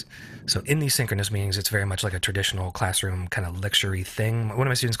meetings. So in these synchronous meetings, it's very much like a traditional classroom kind of lecture-y thing. One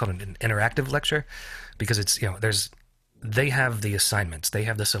of my students called it an interactive lecture, because it's, they have the assignments, they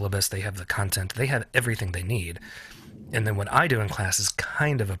have the syllabus, they have the content, they have everything they need. And then what I do in class is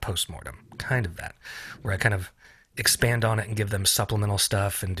kind of a postmortem, kind of that, where I kind of expand on it and give them supplemental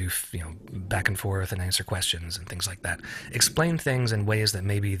stuff and do, back and forth and answer questions and things like that. Explain things in ways that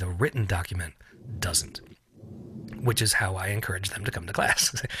maybe the written document doesn't, which is how I encourage them to come to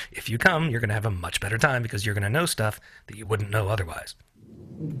class. If you come, you're going to have a much better time because you're going to know stuff that you wouldn't know otherwise.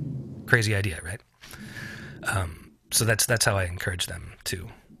 Crazy idea, right? So that's how I encourage them to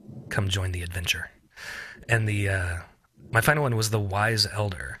come join the adventure. And my final one was the wise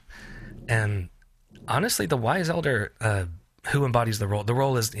elder. And honestly, the wise elder, who embodies the role? The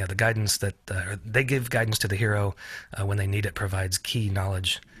role is the guidance that they give guidance to the hero when they need it, provides key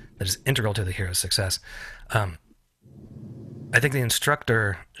knowledge that is integral to the hero's success. I think the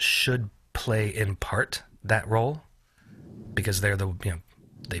instructor should play in part that role, because they're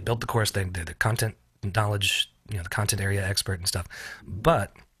they built the course, they're the content knowledge, the content area expert and stuff.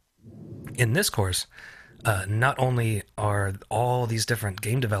 But in this course, not only are all these different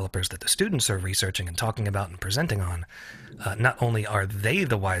game developers that the students are researching and talking about and presenting on, not only are they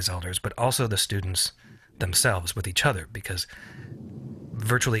the wise elders, but also the students themselves with each other, because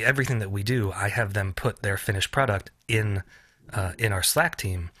virtually everything that we do, I have them put their finished product in our Slack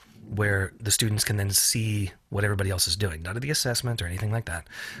team, where the students can then see what everybody else is doing, not at the assessment or anything like that,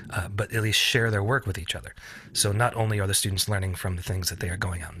 but at least share their work with each other. So not only are the students learning from the things that they are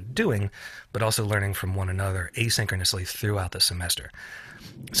going out and doing, but also learning from one another asynchronously throughout the semester.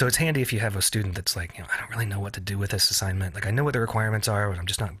 So it's handy if you have a student that's like, I don't really know what to do with this assignment. Like, I know what the requirements are, but I'm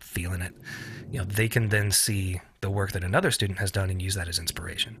just not feeling it. They can then see the work that another student has done and use that as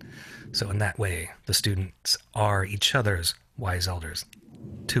inspiration. So in that way, the students are each other's wise elders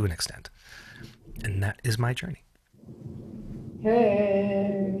to an extent. And that is my journey.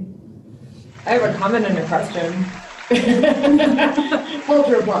 Hey. I have a comment and a question. Hold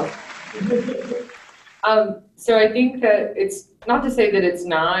your applause. So I think that it's not to say that it's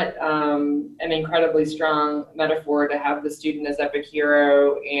not an incredibly strong metaphor to have the student as epic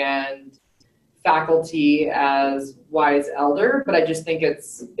hero and faculty as wise elder, but I just think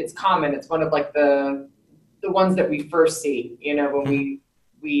it's common. It's one of like the ones that we first see, when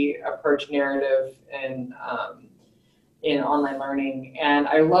we approach narrative and in online learning. And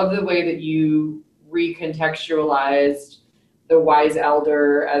I love the way that you recontextualized the wise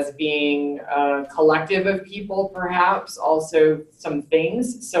elder as being a collective of people, perhaps also some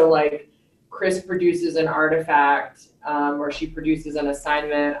things. So like Chris produces an artifact or she produces an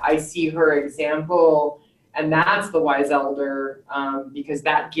assignment. I see her example, and that's the wise elder, because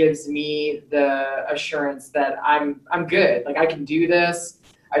that gives me the assurance that I'm good. Like, I can do this.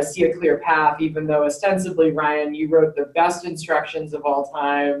 I see a clear path, even though ostensibly, Ryan, you wrote the best instructions of all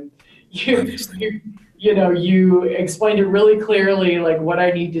time. You explained it really clearly, like what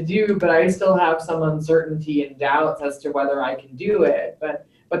I need to do, but I still have some uncertainty and doubts as to whether I can do it. But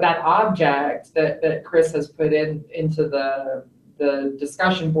that object that Chris has put into the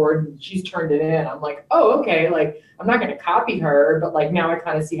discussion board, she's turned it in. I'm like, oh, okay. Like, I'm not going to copy her, but like now I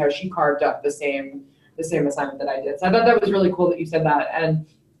kind of see how she carved up the same assignment that I did. So I thought that was really cool that you said that. And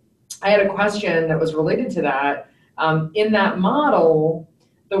I had a question that was related to that. In that model,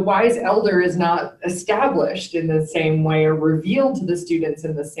 the wise elder is not established in the same way or revealed to the students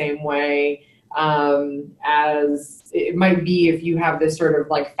in the same way as it might be if you have this sort of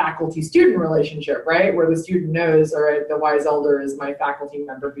like faculty-student relationship, right? Where the student knows, all right, the wise elder is my faculty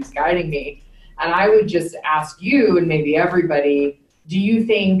member who's guiding me. And I would just ask you, and maybe everybody, do you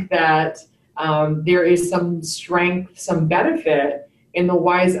think that there is some strength, some benefit in the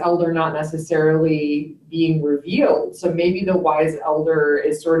wise elder not necessarily being revealed? So maybe the wise elder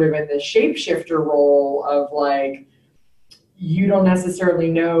is sort of in the shapeshifter role of like, you don't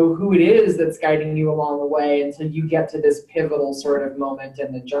necessarily know who it is that's guiding you along the way until you get to this pivotal sort of moment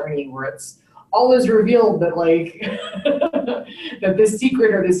in the journey where it's all is revealed that like that this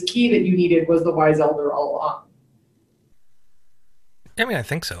secret or this key that you needed was the wise elder all along. I mean, I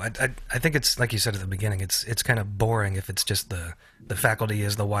think so. I think it's like you said at the beginning. It's kind of boring if it's just the faculty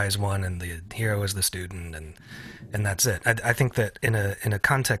is the wise one and the hero is the student and that's it. I think that in a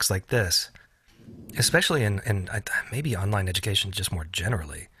context like this, especially in maybe online education just more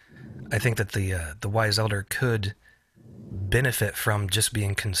generally, I think that the wise elder could benefit from just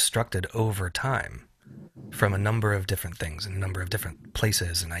being constructed over time from a number of different things and a number of different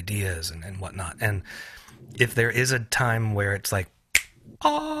places and ideas and whatnot. And if there is a time where it's like,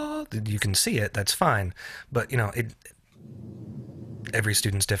 oh, you can see it, that's fine. But, you know, every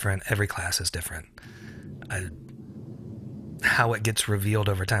student's different. Every class is different. How it gets revealed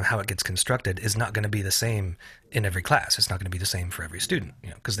over time, how it gets constructed is not going to be the same in every class. It's not going to be the same for every student, you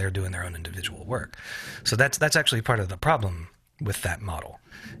know, because they're doing their own individual work. So that's actually part of the problem with that model,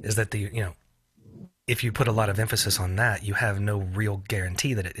 is that if you put a lot of emphasis on that, you have no real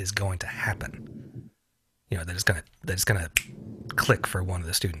guarantee that it is going to happen. You know, that it's gonna click for one of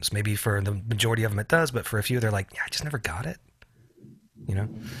the students. Maybe for the majority of them it does, but for a few they're like, yeah, I just never got it. You know?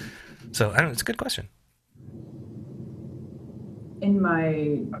 So I don't know, it's a good question. In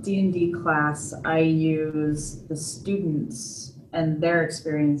my D&D class, I use the students and their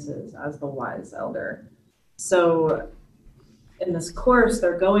experiences as the wise elder. So in this course,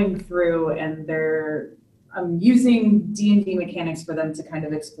 they're going through and I'm using D&D mechanics for them to kind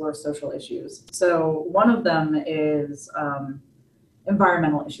of explore social issues. So one of them is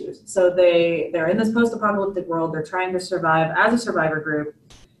environmental issues. So they're in this post-apocalyptic world. They're trying to survive as a survivor group.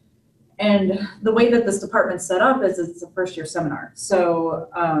 And the way that this department's set up is it's a first-year seminar. So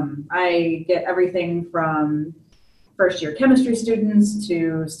I get everything from first-year chemistry students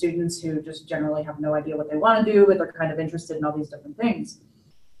to students who just generally have no idea what they want to do, but they're kind of interested in all these different things.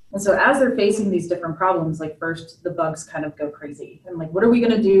 And so as they're facing these different problems, like first the bugs kind of go crazy. And like, what are we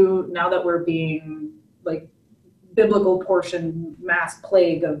going to do now that we're being like biblical portion mass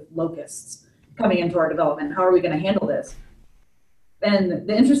plague of locusts coming into our development? How are we going to handle this? And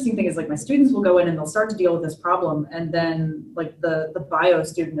the interesting thing is like my students will go in and they'll start to deal with this problem. And then like the bio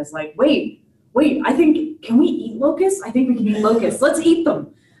student is like, wait, can we eat locusts? I think we can eat locusts. Let's eat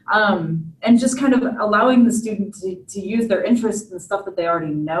them. And just kind of allowing the student to use their interests and stuff that they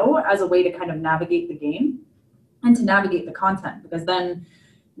already know as a way to kind of navigate the game and to navigate the content. Because then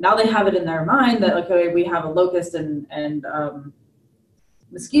now they have it in their mind that, okay, we have a locust and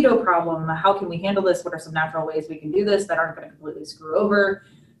mosquito problem. How can we handle this? What are some natural ways we can do this that aren't going to completely screw over?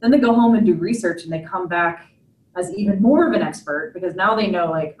 Then they go home and do research and they come back as even more of an expert because now they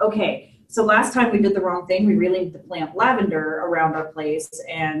know like, okay, so last time we did the wrong thing. We really need to plant lavender around our place.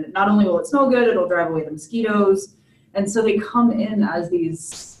 And not only will it smell good, it'll drive away the mosquitoes. And so they come in as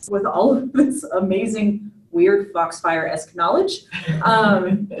these, with all of this amazing, weird Foxfire-esque knowledge,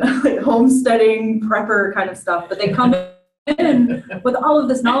 like homesteading, prepper kind of stuff. But they come in with all of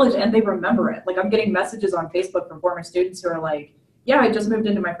this knowledge and they remember it. Like I'm getting messages on Facebook from former students who are like, yeah, I just moved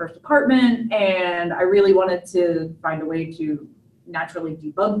into my first apartment and I really wanted to find a way to naturally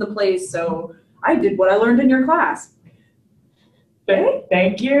debug the place. So I did what I learned in your class.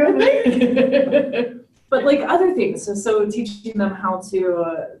 Thank you. But like other things, so teaching them how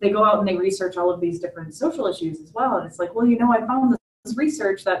to, they go out and they research all of these different social issues as well. And it's like, well, you know, I found this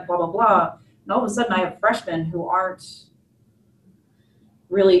research that blah, blah, blah. And all of a sudden I have freshmen who aren't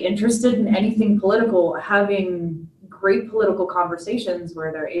really interested in anything political, having great political conversations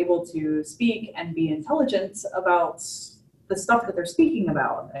where they're able to speak and be intelligent about the stuff that they're speaking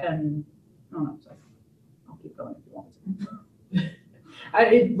about. And I don't know, so I'll keep going if you want to.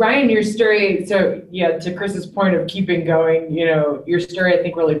 Ryan, your story, so yeah, to Chris's point of keeping going, you know, your story I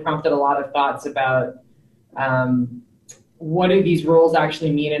think really prompted a lot of thoughts about what do these roles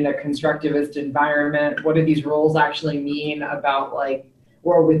actually mean in a constructivist environment? What do these roles actually mean about like,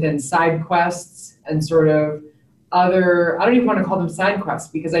 or within side quests and sort of other, I don't even want to call them side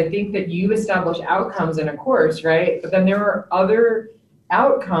quests because I think that you establish outcomes in a course, right? But then there are other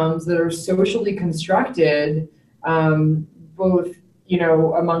outcomes that are socially constructed, both,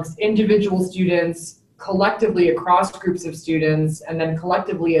 amongst individual students, collectively across groups of students, and then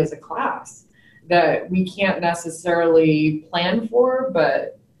collectively as a class, that we can't necessarily plan for,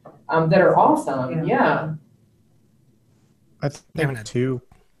 but that are awesome. Yeah. I think too,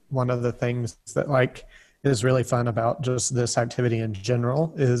 one of the things that like is really fun about just this activity in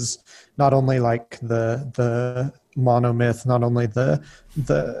general is not only like the monomyth, not only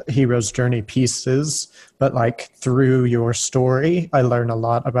the hero's journey pieces, but like through your story, I learn a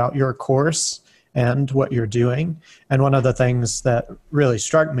lot about your course and what you're doing. And one of the things that really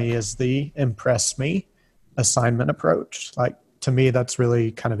struck me is the impress me assignment approach. Like, to me, that's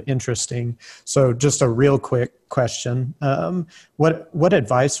really kind of interesting. So just a real quick question. What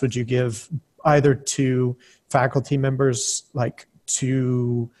advice would you give either to faculty members, like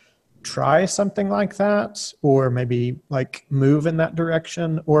to try something like that, or maybe like move in that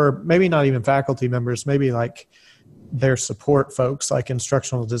direction, or maybe not even faculty members, maybe like their support folks, like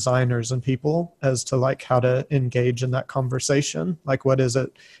instructional designers and people, as to like how to engage in that conversation? Like, what is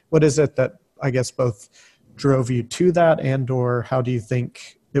it that I guess both drove you to that, and or how do you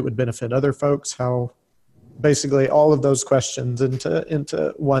think it would benefit other folks? How basically all of those questions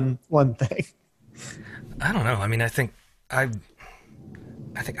into one thing. I don't know. I mean, I think I've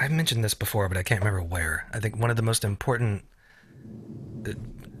mentioned this before, but I can't remember where. I think one of the most important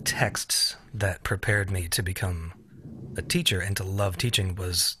texts that prepared me to become a teacher and to love teaching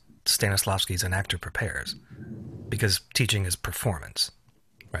was Stanislavski's An Actor Prepares, because teaching is performance,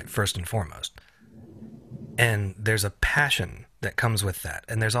 right? First and foremost. And there's a passion that comes with that.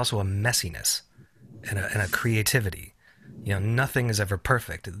 And there's also a messiness and a creativity. Nothing is ever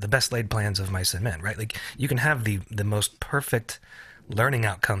perfect. The best laid plans of mice and men, right? Like, you can have the most perfect learning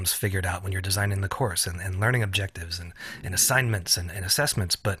outcomes figured out when you're designing the course and learning objectives and assignments and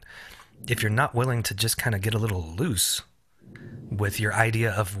assessments. But if you're not willing to just kind of get a little loose with your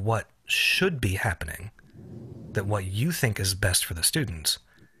idea of what should be happening, that what you think is best for the students,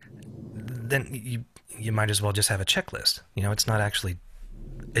 then you might as well just have a checklist. It's not actually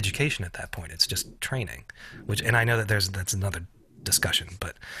education at that point. It's just training, and I know that that's another discussion,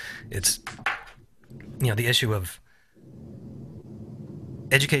 but it's, the issue of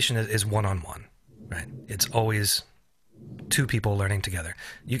education is one-on-one, right? It's always two people learning together.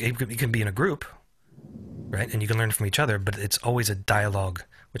 You can be in a group, right? And you can learn from each other, but it's always a dialogue,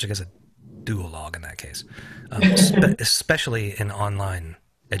 which I guess a duologue in that case, especially in online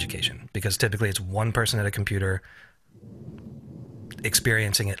education, because typically it's one person at a computer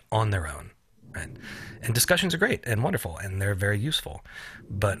experiencing it on their own, right? And discussions are great and wonderful, and they're very useful,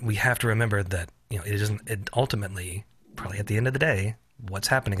 but we have to remember that it ultimately, probably at the end of the day, what's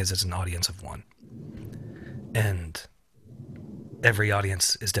happening is it's an audience of one, and every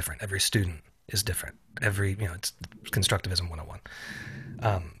audience is different, every student is different, it's constructivism 101.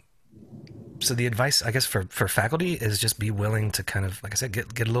 So the advice, I guess, for faculty is just be willing to kind of, like I said,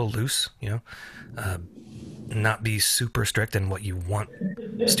 get a little loose, not be super strict in what you want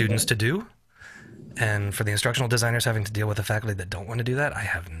students to do. And for the instructional designers having to deal with the faculty that don't want to do that, I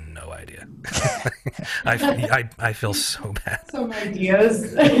have no idea. I feel so bad. Some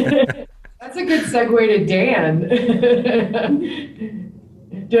ideas. That's a good segue to Dan.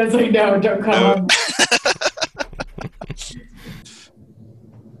 Dan's like, no, don't come on.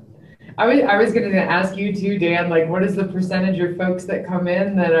 I was going to ask you too, Dan, like, what is the percentage of folks that come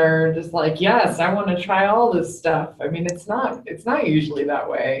in that are just like, yes, I want to try all this stuff? I mean, it's not usually that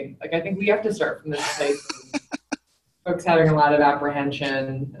way. Like, I think we have to start from this place of folks having a lot of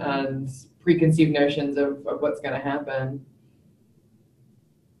apprehension and preconceived notions of what's going to happen.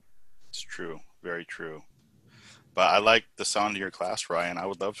 It's true. Very true. But I like the sound of your class, Ryan. I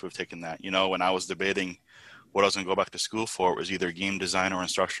would love to have taken that. When I was debating what I was going to go back to school for, it was either game design or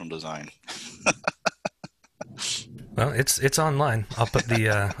instructional design. Well, it's online. I'll put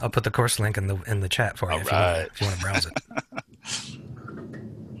the course link in the chat for you if you want to browse it.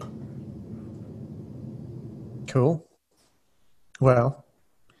 Cool. Well,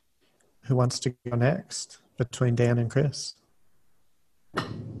 who wants to go next between Dan and Chris?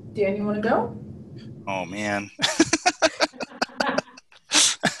 Dan, you want to go? Oh man. I'm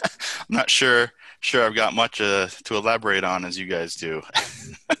not sure I've got much to elaborate on as you guys do.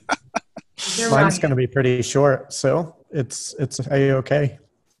 Mine's going to be pretty short, so it's A-okay.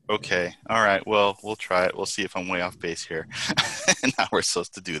 Okay. All right. Well, we'll try it. We'll see if I'm way off base here. Now we're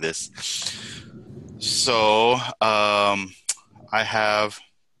supposed to do this. So I have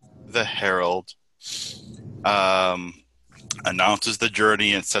the Herald announces the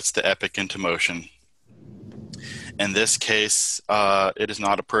journey and sets the epic into motion. In this case, it is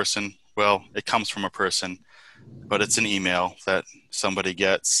not a person. Well, it comes from a person, but it's an email that somebody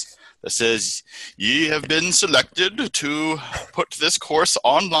gets that says, "Ye have been selected to put this course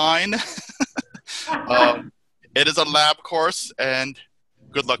online." It is a lab course, and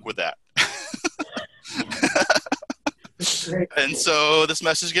good luck with that. And so this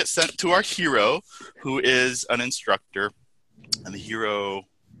message gets sent to our hero, who is an instructor. And the hero,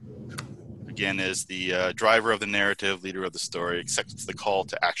 again, is the driver of the narrative, leader of the story, accepts the call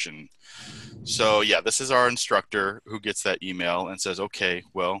to action. So yeah, this is our instructor who gets that email and says, okay,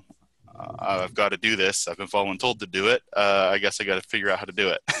 well, I've got to do this. I've been told to do it. I guess I got to figure out how to do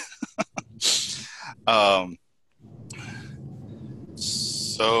it.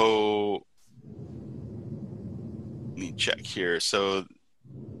 So let me check here. So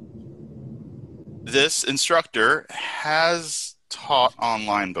this instructor has taught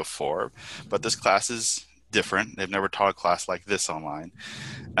online before, but this class is different. They've never taught a class like this online.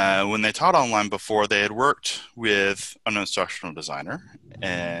 When they taught online before, they had worked with an instructional designer,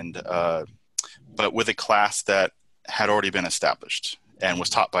 and but with a class that had already been established and was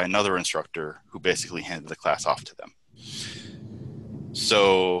taught by another instructor who basically handed the class off to them.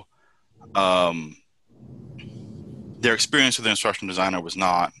 So their experience with the instructional designer was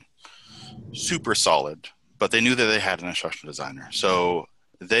not super solid, but they knew that they had an instructional designer. So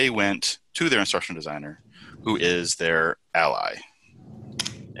they went to their instructional designer, who is their ally.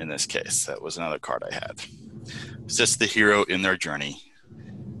 In this case, that was another card I had. It's just the hero in their journey.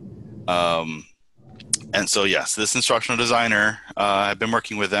 And so, yes, this instructional designer, I've been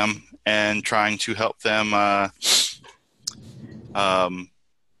working with them and trying to help them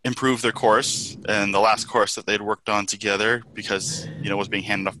improve their course. And the last course that they'd worked on together, because was being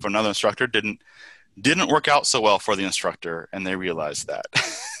handed off to another instructor, didn't work out so well for the instructor, and they realized that.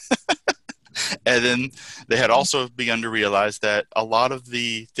 And then they had also begun to realize that a lot of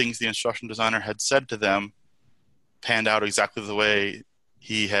the things the instruction designer had said to them panned out exactly the way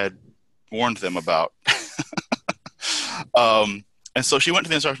he had warned them about. And so she went to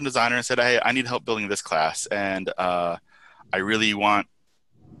the instruction designer and said, hey, I need help building this class, and I really want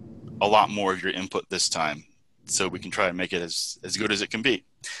a lot more of your input this time so we can try and make it as good as it can be.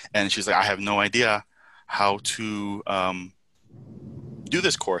 And she's like, I have no idea how to do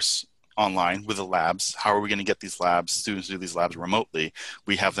this course online with the labs. How are we going to get these labs, students do these labs remotely?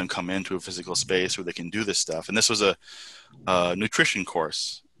 We have them come into a physical space where they can do this stuff. And this was a nutrition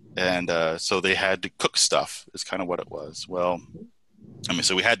course. And so they had to cook stuff is kind of what it was. Well,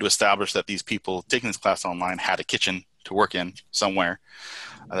 so we had to establish that these people taking this class online had a kitchen to work in somewhere.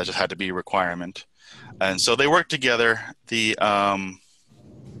 That just had to be a requirement. And so they worked together. The,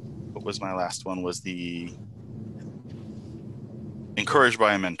 what was my last one? Was the encouraged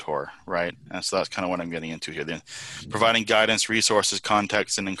by a mentor, right? And so that's kind of what I'm getting into here. Then providing guidance, resources,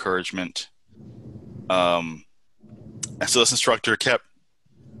 context, and encouragement. And so this instructor kept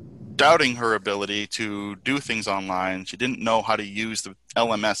doubting her ability to do things online. She didn't know how to use the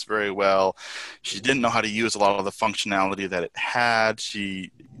LMS very well. She didn't know how to use a lot of the functionality that it had.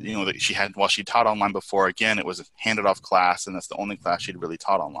 She had, while she taught online before, again, it was a handed off class, and that's the only class she'd really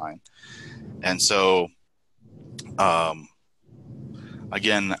taught online. And so,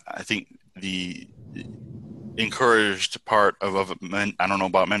 again, I think the encouraged part of I don't know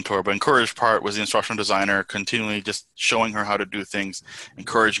about mentor, but encouraged part was the instructional designer continually just showing her how to do things,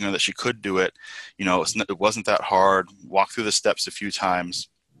 encouraging her that she could do it. It wasn't that hard. Walk through the steps a few times,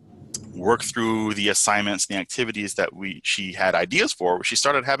 work through the assignments and the activities that she had ideas for. She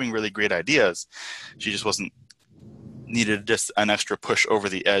started having really great ideas. She just needed just an extra push over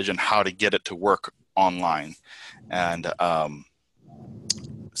the edge on how to get it to work online. And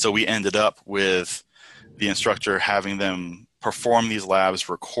so we ended up with the instructor having them perform these labs,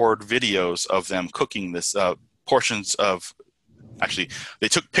 record videos of them cooking this portions of, actually, they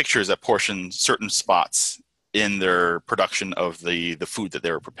took pictures at certain spots in their production of the food that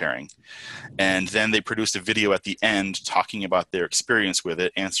they were preparing. And then they produced a video at the end talking about their experience with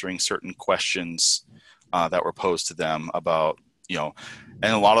it, answering certain questions that were posed to them about,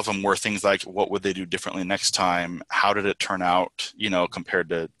 and a lot of them were things like, what would they do differently next time? How did it turn out, compared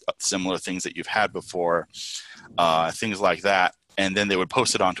to similar things that you've had before? Things like that. And then they would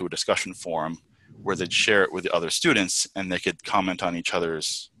post it onto a discussion forum where they'd share it with the other students, and they could comment on each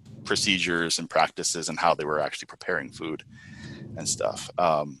other's procedures and practices and how they were actually preparing food and stuff.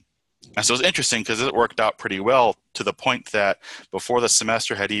 And so it was interesting because it worked out pretty well, to the point that before the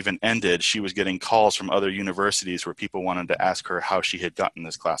semester had even ended, she was getting calls from other universities where people wanted to ask her how she had gotten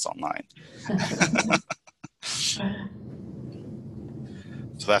this class online.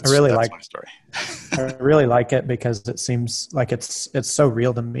 So that's my story. I really like it because it seems like it's so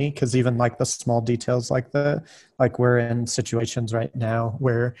real to me, because even like the small details, like we're in situations right now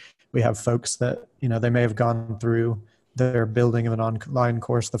where we have folks that, you know, they may have gone through their building of an online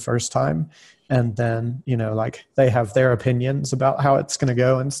course the first time, and then, you know, like they have their opinions about how it's going to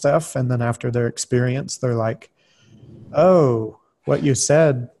go and stuff, and then after their experience they're like, oh, what you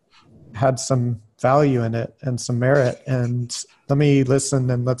said had some value in it and some merit, and let me listen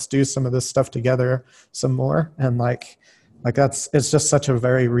and let's do some of this stuff together some more. And like it's just such a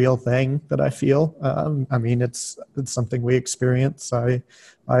very real thing that I feel. I mean, it's something we experience. I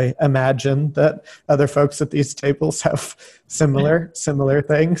imagine that other folks at these tables have similar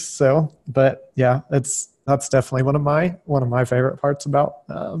things. So, but yeah, that's definitely one of my favorite parts about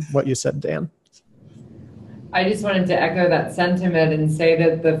what you said, Dan. I just wanted to echo that sentiment and say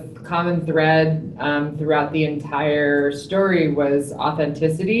that the common thread throughout the entire story was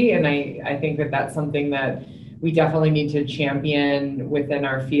authenticity. And I think that that's something that we definitely need to champion within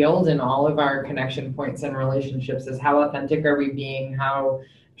our field and all of our connection points and relationships, is how authentic are we being, how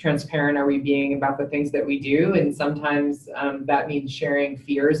transparent are we being about the things that we do. And sometimes that means sharing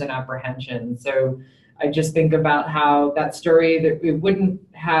fears and apprehension. So I just think about how that story, that it wouldn't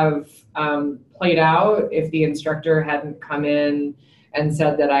have played out if the instructor hadn't come in and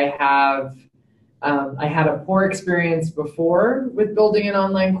said that I had a poor experience before with building an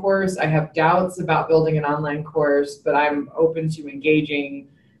online course. I have doubts about building an online course, but I'm open to engaging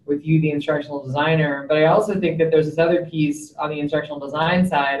with you, the instructional designer. But I also think that there's this other piece on the instructional design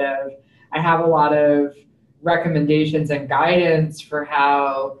side of, I have a lot of recommendations and guidance for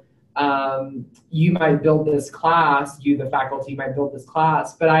how you might build this class, you, the faculty, might build this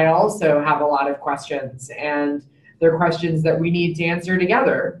class, but I also have a lot of questions, and they're questions that we need to answer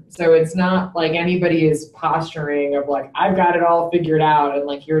together. So it's not like anybody is posturing of like, I've got it all figured out and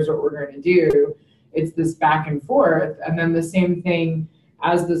like, here's what we're going to do. It's this back and forth. And then the same thing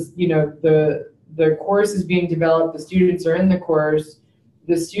as this, you know, the course is being developed, the students are in the course,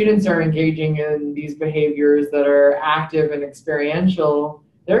 the students are engaging in these behaviors that are active and experiential.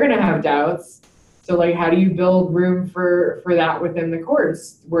 They're going to have doubts. So like, how do you build room for that within the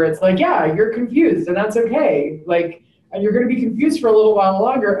course, where it's like, yeah, you're confused and that's okay. Like, and you're going to be confused for a little while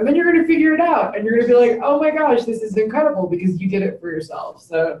longer, and then you're going to figure it out, and you're going to be like, oh my gosh, this is incredible because you did it for yourself.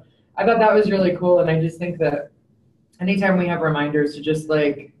 So I thought that was really cool. And I just think that anytime we have reminders to just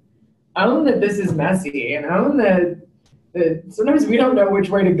like own that this is messy, and own that sometimes we don't know which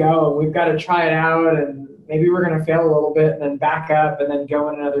way to go. We've got to try it out, and maybe we're going to fail a little bit and then back up and then go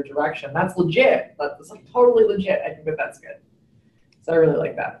in another direction. That's legit. That's like totally legit. I think that that's good. So I really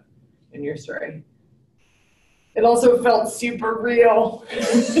like that in your story. It also felt super real.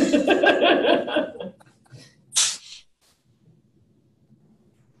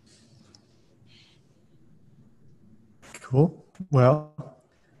 Cool. Well,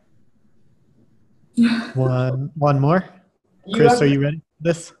 one more. Chris, are you ready for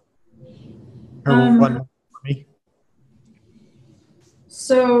this? Or one more for me?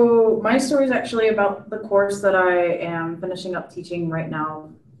 So my story is actually about the course that I am finishing up teaching right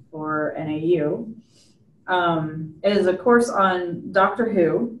now for NAU. It is a course on Doctor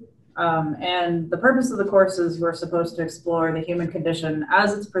Who, and the purpose of the course is we're supposed to explore the human condition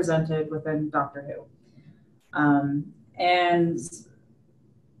as it's presented within Doctor Who. And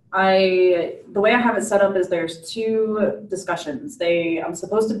the way I have it set up is there's two discussions. I'm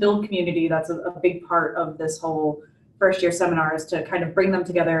supposed to build community. That's a big part of this whole first year seminar, is to kind of bring them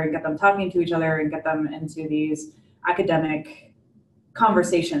together and get them talking to each other and get them into these academic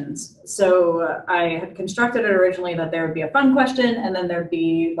conversations. So I had constructed it originally that there would be a fun question and then there'd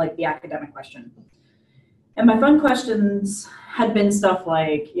be like the academic question. And my fun questions had been stuff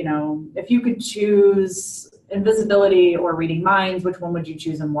like, you know, if you could choose invisibility or reading minds, which one would you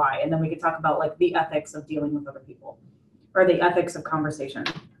choose and why? And then we could talk about like the ethics of dealing with other people, or the ethics of conversation.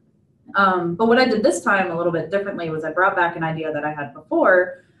 But what I did this time a little bit differently was I brought back an idea that I had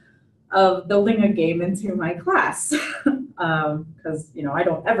before of building a game into my class, because you know, I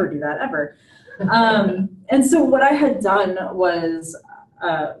don't ever do that ever. And so what I had done was,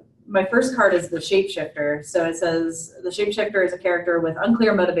 my first card is the shapeshifter. So it says the shapeshifter is a character with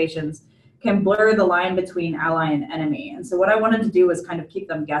unclear motivations, can blur the line between ally and enemy. And so what I wanted to do was kind of keep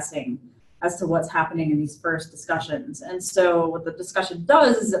them guessing as to what's happening in these first discussions. And so what the discussion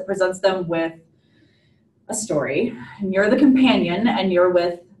does is it presents them with a story, and you're the companion and you're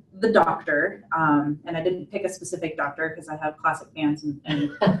with the doctor. And I didn't pick a specific doctor because I have classic fans.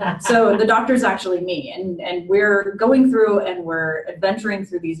 And so the doctor's actually me, and we're going through and we're adventuring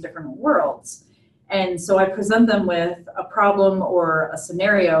through these different worlds. And so I present them with a problem or a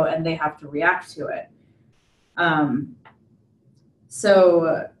scenario, and they have to react to it.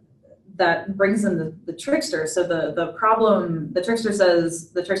 So that brings in the trickster. So the problem, the trickster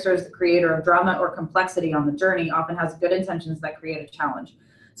says, the trickster is the creator of drama or complexity on the journey, often has good intentions that create a challenge.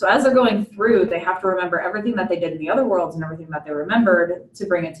 So as they're going through, they have to remember everything that they did in the other worlds and everything that they remembered to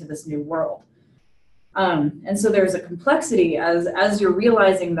bring it to this new world. And so there's a complexity as you're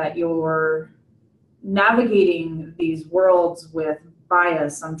realizing that you're navigating these worlds with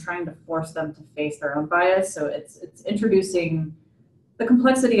bias. I'm trying to force them to face their own bias. So it's introducing the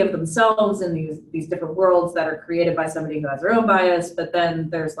complexity of themselves in these different worlds that are created by somebody who has their own bias, but then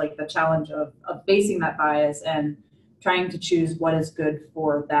there's like the challenge of facing that bias and trying to choose what is good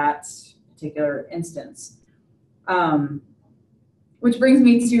for that particular instance. Which brings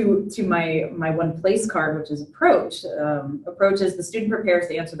me to my one place card, which is approach. Approach is the student prepares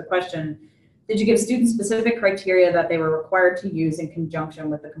to answer the question, did you give students specific criteria that they were required to use in conjunction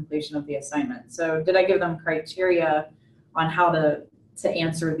with the completion of the assignment? So did I give them criteria on how to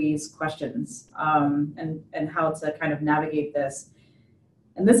answer these questions and how to kind of navigate this?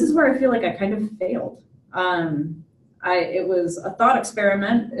 And this is where I feel like I kind of failed. It was a thought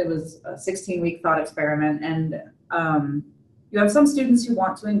experiment. It was a 16-week thought experiment. And you have some students who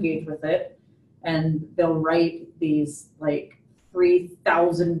want to engage with it, and they'll write these like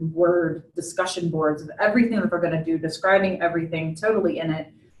 3,000 word discussion boards of everything that they're going to do, describing everything totally in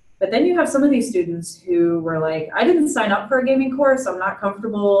it. But then you have some of these students who were like, I didn't sign up for a gaming course. I'm not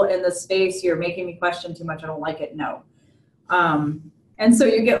comfortable in this space. You're making me question too much. I don't like it. No. And so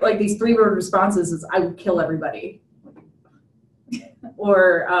you get like these 3-word responses is, I would kill everybody.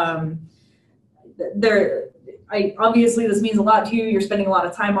 Or obviously this means a lot to you. You're spending a lot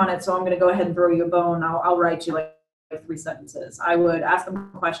of time on it. So I'm going to go ahead and throw you a bone. I'll write you like 3 sentences. I would ask them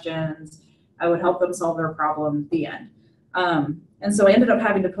questions. I would help them solve their problem, the end. And so I ended up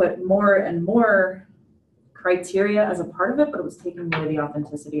having to put more and more criteria as a part of it, but it was taking away the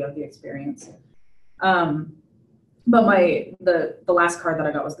authenticity of the experience. But the last card that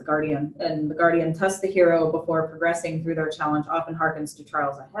I got was the Guardian, and the Guardian tests the hero before progressing through their challenge, often harkens to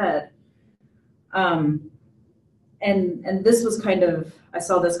trials ahead. And this was kind of, I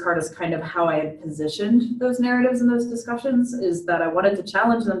saw this card as kind of how I had positioned those narratives and those discussions, is that I wanted to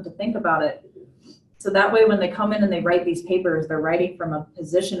challenge them to think about it. So that way, when they come in and they write these papers, they're writing from a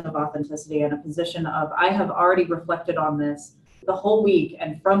position of authenticity and a position of, I have already reflected on this the whole week.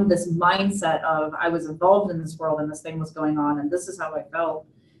 And from this mindset of, I was involved in this world and this thing was going on, and this is how I felt.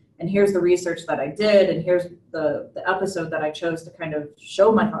 And here's the research that I did. And here's the episode that I chose to kind of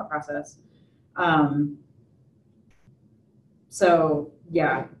show my thought process. So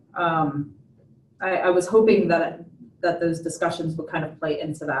yeah, I was hoping that those discussions would kind of play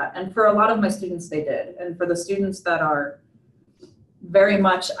into that. And for a lot of my students, they did. And for the students that are very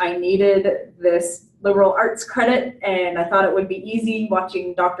much, I needed this liberal arts credit and I thought it would be easy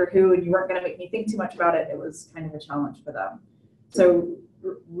watching Doctor Who and you weren't gonna make me think too much about it, it was kind of a challenge for them. So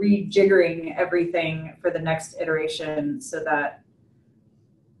rejiggering everything for the next iteration so that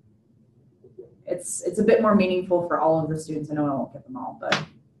it's a bit more meaningful for all of the students. I know I won't get them all, but.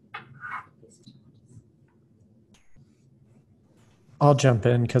 I'll jump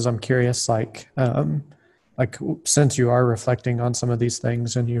in because I'm curious, like since you are reflecting on some of these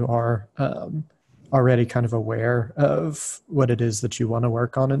things and you are already kind of aware of what it is that you want to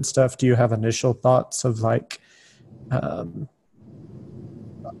work on and stuff, do you have initial thoughts of like,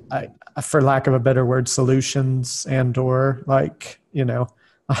 for lack of a better word, solutions and or like, you know,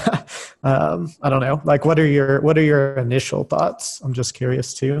 I don't know, like what are your initial thoughts? I'm just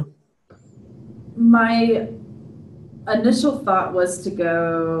curious too. My initial thought was to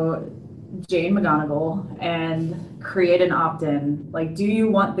go Jane McGonigal and create an opt-in. Like, do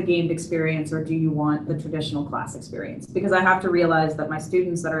you want the gamed experience or do you want the traditional class experience? Because I have to realize that my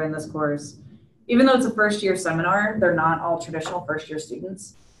students that are in this course, even though it's a first-year seminar, they're not all traditional first-year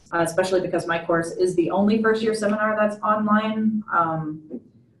students, especially because my course is the only first-year seminar that's online.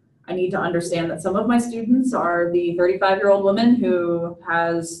 I need to understand that some of my students are the 35-year-old woman who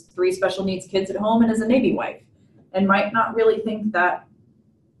has 3 special needs kids at home and is a Navy wife and might not really think that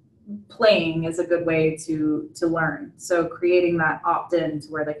playing is a good way to learn. So creating that opt-in to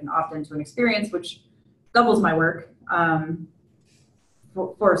where they can opt into an experience, which doubles my work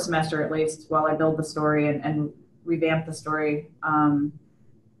for a semester at least, while I build the story and revamp the story.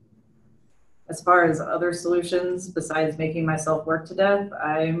 As far as other solutions, besides making myself work to death,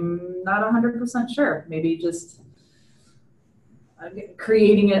 I'm not 100% sure. Maybe just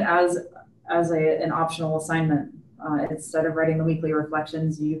creating it as an optional assignment. Instead of writing the weekly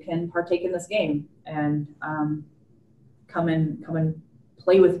reflections, you can partake in this game and come and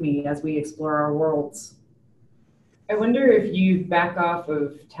play with me as we explore our worlds. I wonder if you back off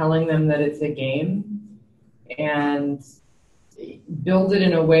of telling them that it's a game and build it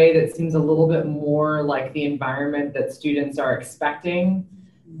in a way that seems a little bit more like the environment that students are expecting,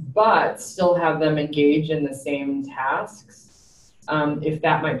 but still have them engage in the same tasks, if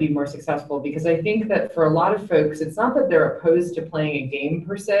that might be more successful. Because I think that for a lot of folks, it's not that they're opposed to playing a game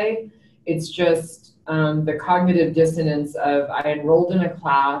per se, it's just the cognitive dissonance of, I enrolled in a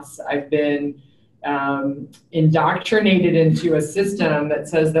class, I've been indoctrinated into a system that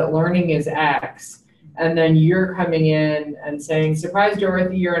says that learning is X, and then you're coming in and saying, surprise,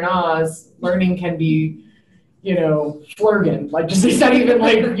 Dorothy, you're in Oz, learning can be, Flurgan. Like, just, it's not even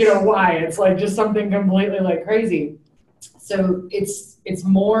like, why. It's like just something completely like crazy. So it's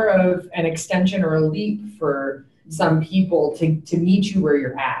more of an extension or a leap for some people to meet you where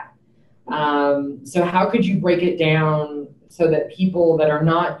you're at. So how could you break it down so that people that are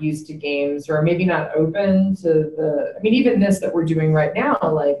not used to games or maybe not open to even this that we're doing right now,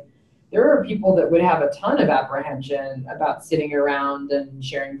 like, there are people that would have a ton of apprehension about sitting around and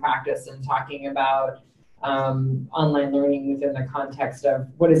sharing practice and talking about online learning within the context of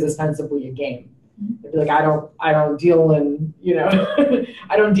what is ostensibly a game. They'd be like, I don't deal in,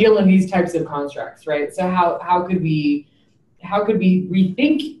 I don't deal in these types of constructs, right? So how could we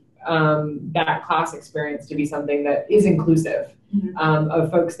rethink that class experience to be something that is inclusive of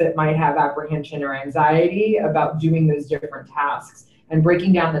folks that might have apprehension or anxiety about doing those different tasks, and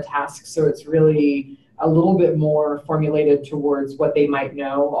breaking down the tasks so it's really a little bit more formulated towards what they might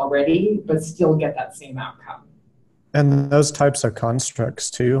know already, but still get that same outcome. And those types of constructs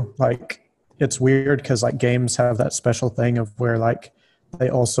too, like, it's weird because like games have that special thing of where like they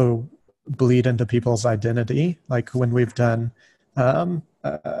also bleed into people's identity. Like when we've done, I've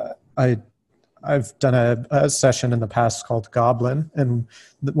done a session in the past called Goblin, and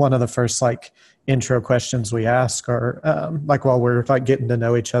one of the first like intro questions we ask are like while we're like getting to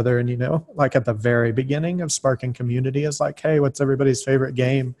know each other, and like at the very beginning of sparking community is like, hey, what's everybody's favorite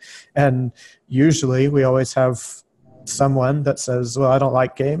game? And usually we always have someone that says, well, I don't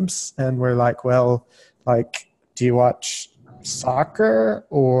like games. And we're like, well, like, do you watch soccer,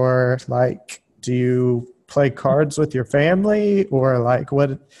 or like, do you play cards with your family, or like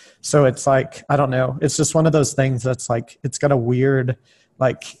what? So it's like, I don't know. It's just one of those things that's like, it's got a weird,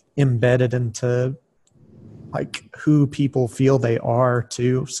 like, embedded into like who people feel they are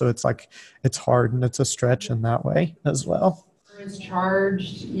too. So it's like, it's hard and it's a stretch in that way as well. Is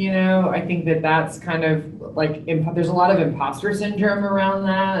charged, I think that's kind of like, there's a lot of imposter syndrome around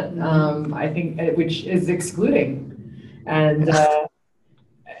that. I think, which is excluding. And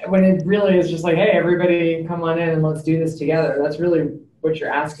when it really is just like, hey, everybody come on in and let's do this together. That's really what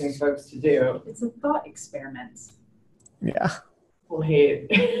you're asking folks to do. It's a thought experiment. Yeah. People hate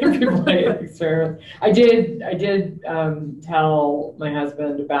experiments. I did tell my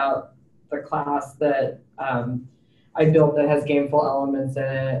husband about the class that I built that has gameful elements in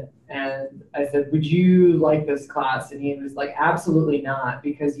it. And I said, would you like this class? And he was like, absolutely not,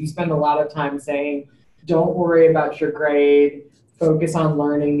 because you spend a lot of time saying, don't worry about your grade, focus on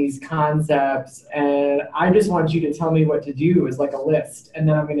learning these concepts. And I just want you to tell me what to do is like a list. And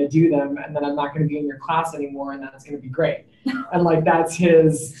then I'm going to do them. And then I'm not going to be in your class anymore. And that's going to be great. And like, that's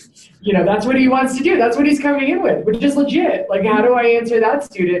his, that's what he wants to do. That's what he's coming in with, which is legit. Like, how do I answer that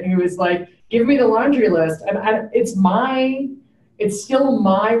student who is like, give me the laundry list? And it's still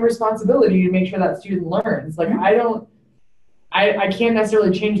my responsibility to make sure that student learns. Like, I can't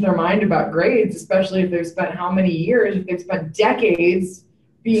necessarily change their mind about grades, especially if they've spent how many years, if they've spent decades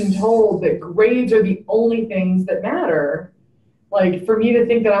being told that grades are the only things that matter. Like, for me to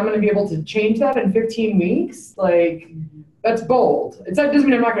think that I'm going to be able to change that in 15 weeks, like, that's bold. That doesn't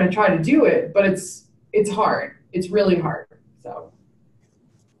mean I'm not going to try to do it, but it's hard. It's really hard. So.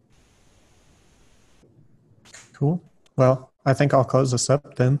 Cool. Well, I think I'll close this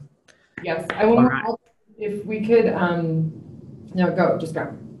up then. Yes. I will. Right. If we could, no, just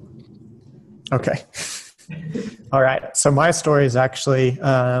go. Okay. All right. So my story is actually,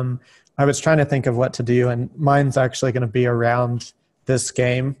 I was trying to think of what to do, and mine's actually going to be around this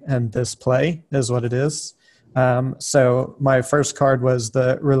game and this play is what it is. So my first card was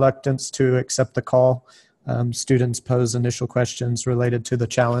the reluctance to accept the call. Students pose initial questions related to the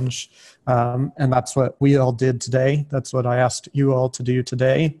challenge. And that's what we all did today. That's what I asked you all to do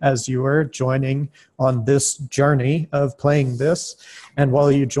today as you were joining on this journey of playing this. And while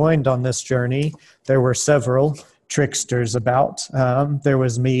you joined on this journey, there were several tricksters about. There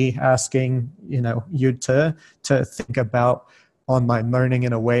was me asking, you to think about online learning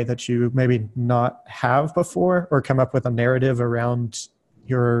in a way that you maybe not have before, or come up with a narrative around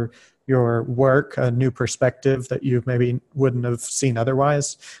your work, a new perspective that you maybe wouldn't have seen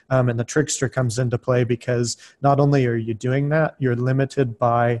otherwise. And the trickster comes into play because not only are you doing that, you're limited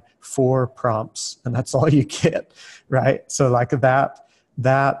by 4 prompts, and that's all you get, right? So like that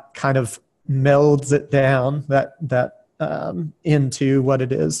kind of melds it down, that into what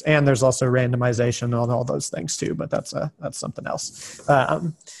it is. And there's also randomization and all those things too, but that's something else.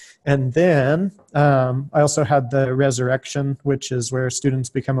 And then I also had the resurrection, which is where students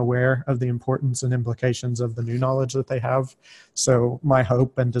become aware of the importance and implications of the new knowledge that they have. So my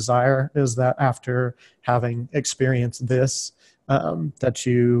hope and desire is that after having experienced this, that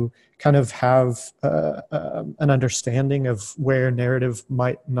you kind of have an understanding of where narrative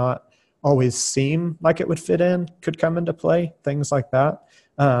might not always seem like it would fit in, could come into play, things like that.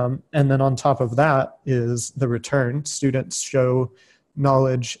 And then on top of that is the return. Students show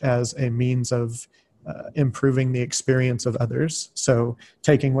knowledge as a means of improving the experience of others. So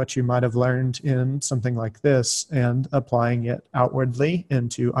taking what you might have learned in something like this and applying it outwardly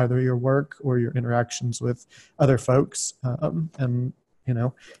into either your work or your interactions with other folks, and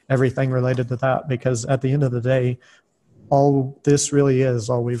everything related to that. Because at the end of the day, all this really is,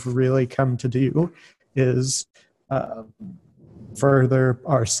 all we've really come to do is further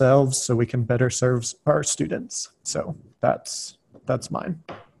ourselves so we can better serve our students. So that's mine.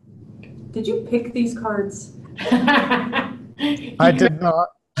 Did you pick these cards? I did not.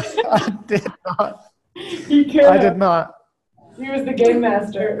 I did not. He could. I did not. He was the game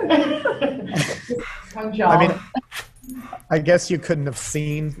master. I mean, I guess you couldn't have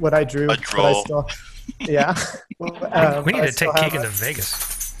seen what I drew. A draw. Yeah. We need to take Keegan to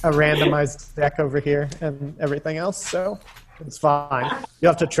Vegas. A randomized deck over here and everything else, so it's fine. You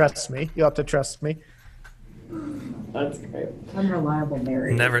have to trust me. That's great. Unreliable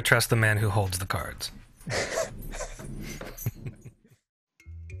Mary. Never trust the man who holds the cards.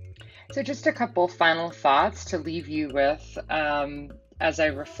 So just a couple final thoughts to leave you with as I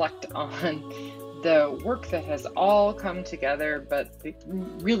reflect on the work that has all come together, but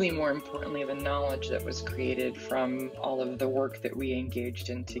really more importantly, the knowledge that was created from all of the work that we engaged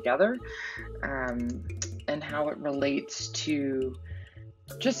in together, and how it relates to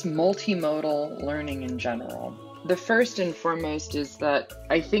just multimodal learning in general. The first and foremost is that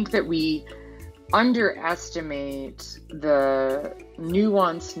I think that we underestimate the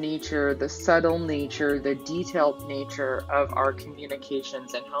nuanced nature, the subtle nature, the detailed nature of our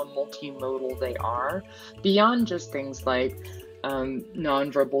communications and how multimodal they are, beyond just things like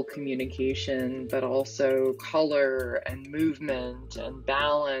nonverbal communication, but also color and movement and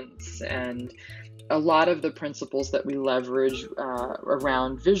balance, and a lot of the principles that we leverage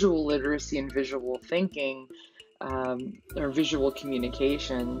around visual literacy and visual thinking, or visual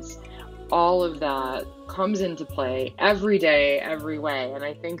communications. All of that comes into play every day, every way. And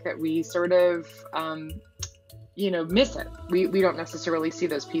I think that we sort of, miss it. We don't necessarily see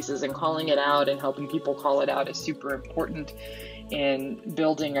those pieces, and calling it out and helping people call it out is super important in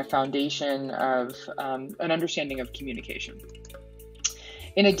building a foundation of an understanding of communication.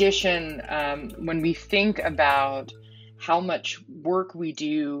 In addition, when we think about how much work we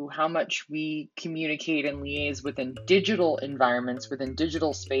do, how much we communicate and liaise within digital environments, within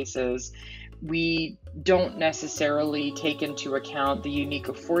digital spaces, we don't necessarily take into account the unique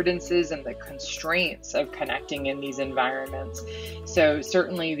affordances and the constraints of connecting in these environments. So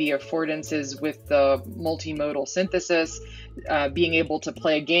certainly the affordances with the multimodal synthesis, being able to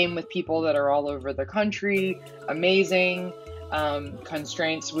play a game with people that are all over the country, amazing.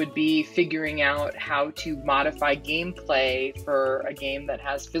 Constraints would be figuring out how to modify gameplay for a game that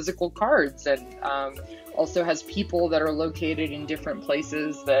has physical cards and also has people that are located in different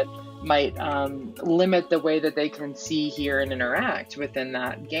places that might limit the way that they can see, hear, and interact within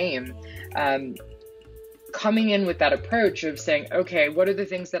that game. Coming in with that approach of saying, okay, what are the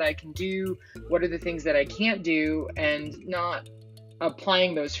things that I can do? What are the things that I can't do? And not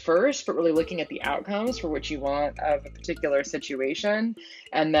applying those first, but really looking at the outcomes for what you want of a particular situation,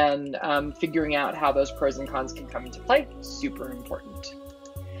 and then figuring out how those pros and cons can come into play. Super important.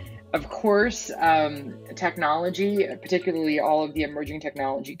 Of course, technology, particularly all of the emerging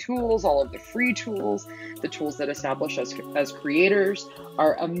technology tools, all of the free tools, the tools that establish us as creators,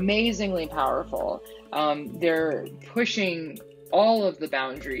 are amazingly powerful. They're pushing all of the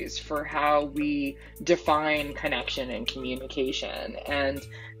boundaries for how we define connection and communication, and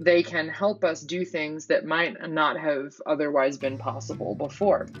they can help us do things that might not have otherwise been possible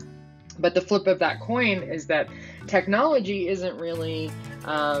before. But the flip of that coin is that technology isn't really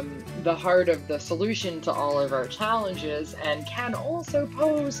the heart of the solution to all of our challenges, and can also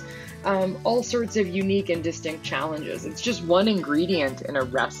pose all sorts of unique and distinct challenges. It's just one ingredient in a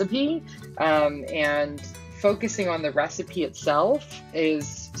recipe, and focusing on the recipe itself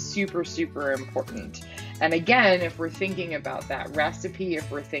is super, super important. And again, if we're thinking about that recipe, if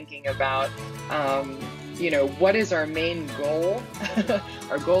we're thinking about, what is our main goal?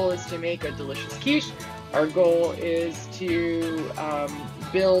 Our goal is to make a delicious quiche. Our goal is to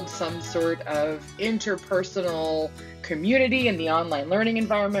build some sort of interpersonal community in the online learning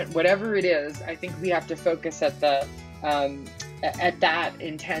environment. Whatever it is, I think we have to focus at that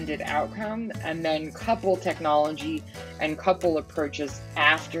intended outcome, and then couple technology and couple approaches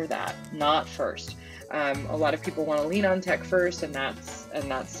after that, not first. A lot of people want to lean on tech first, and that's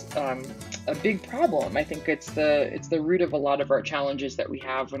a big problem. I think it's the root of a lot of our challenges that we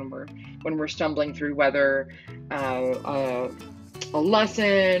have when we're stumbling through whether a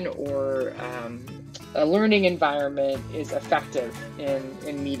lesson or a learning environment is effective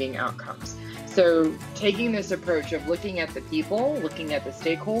in meeting outcomes. So taking this approach of looking at the people, looking at the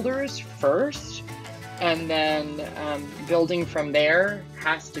stakeholders first, and then building from there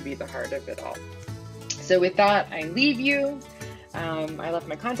has to be the heart of it all. So with that, I leave you. I left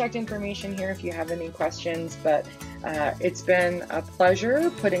my contact information here if you have any questions, but it's been a pleasure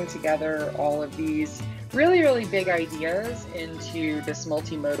putting together all of these really, really big ideas into this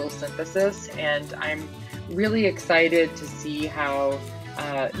multimodal synthesis, and I'm really excited to see how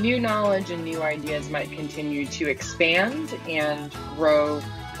new knowledge and new ideas might continue to expand and grow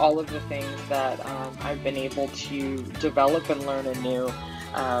all of the things that I've been able to develop and learn anew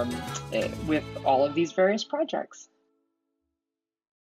with all of these various projects.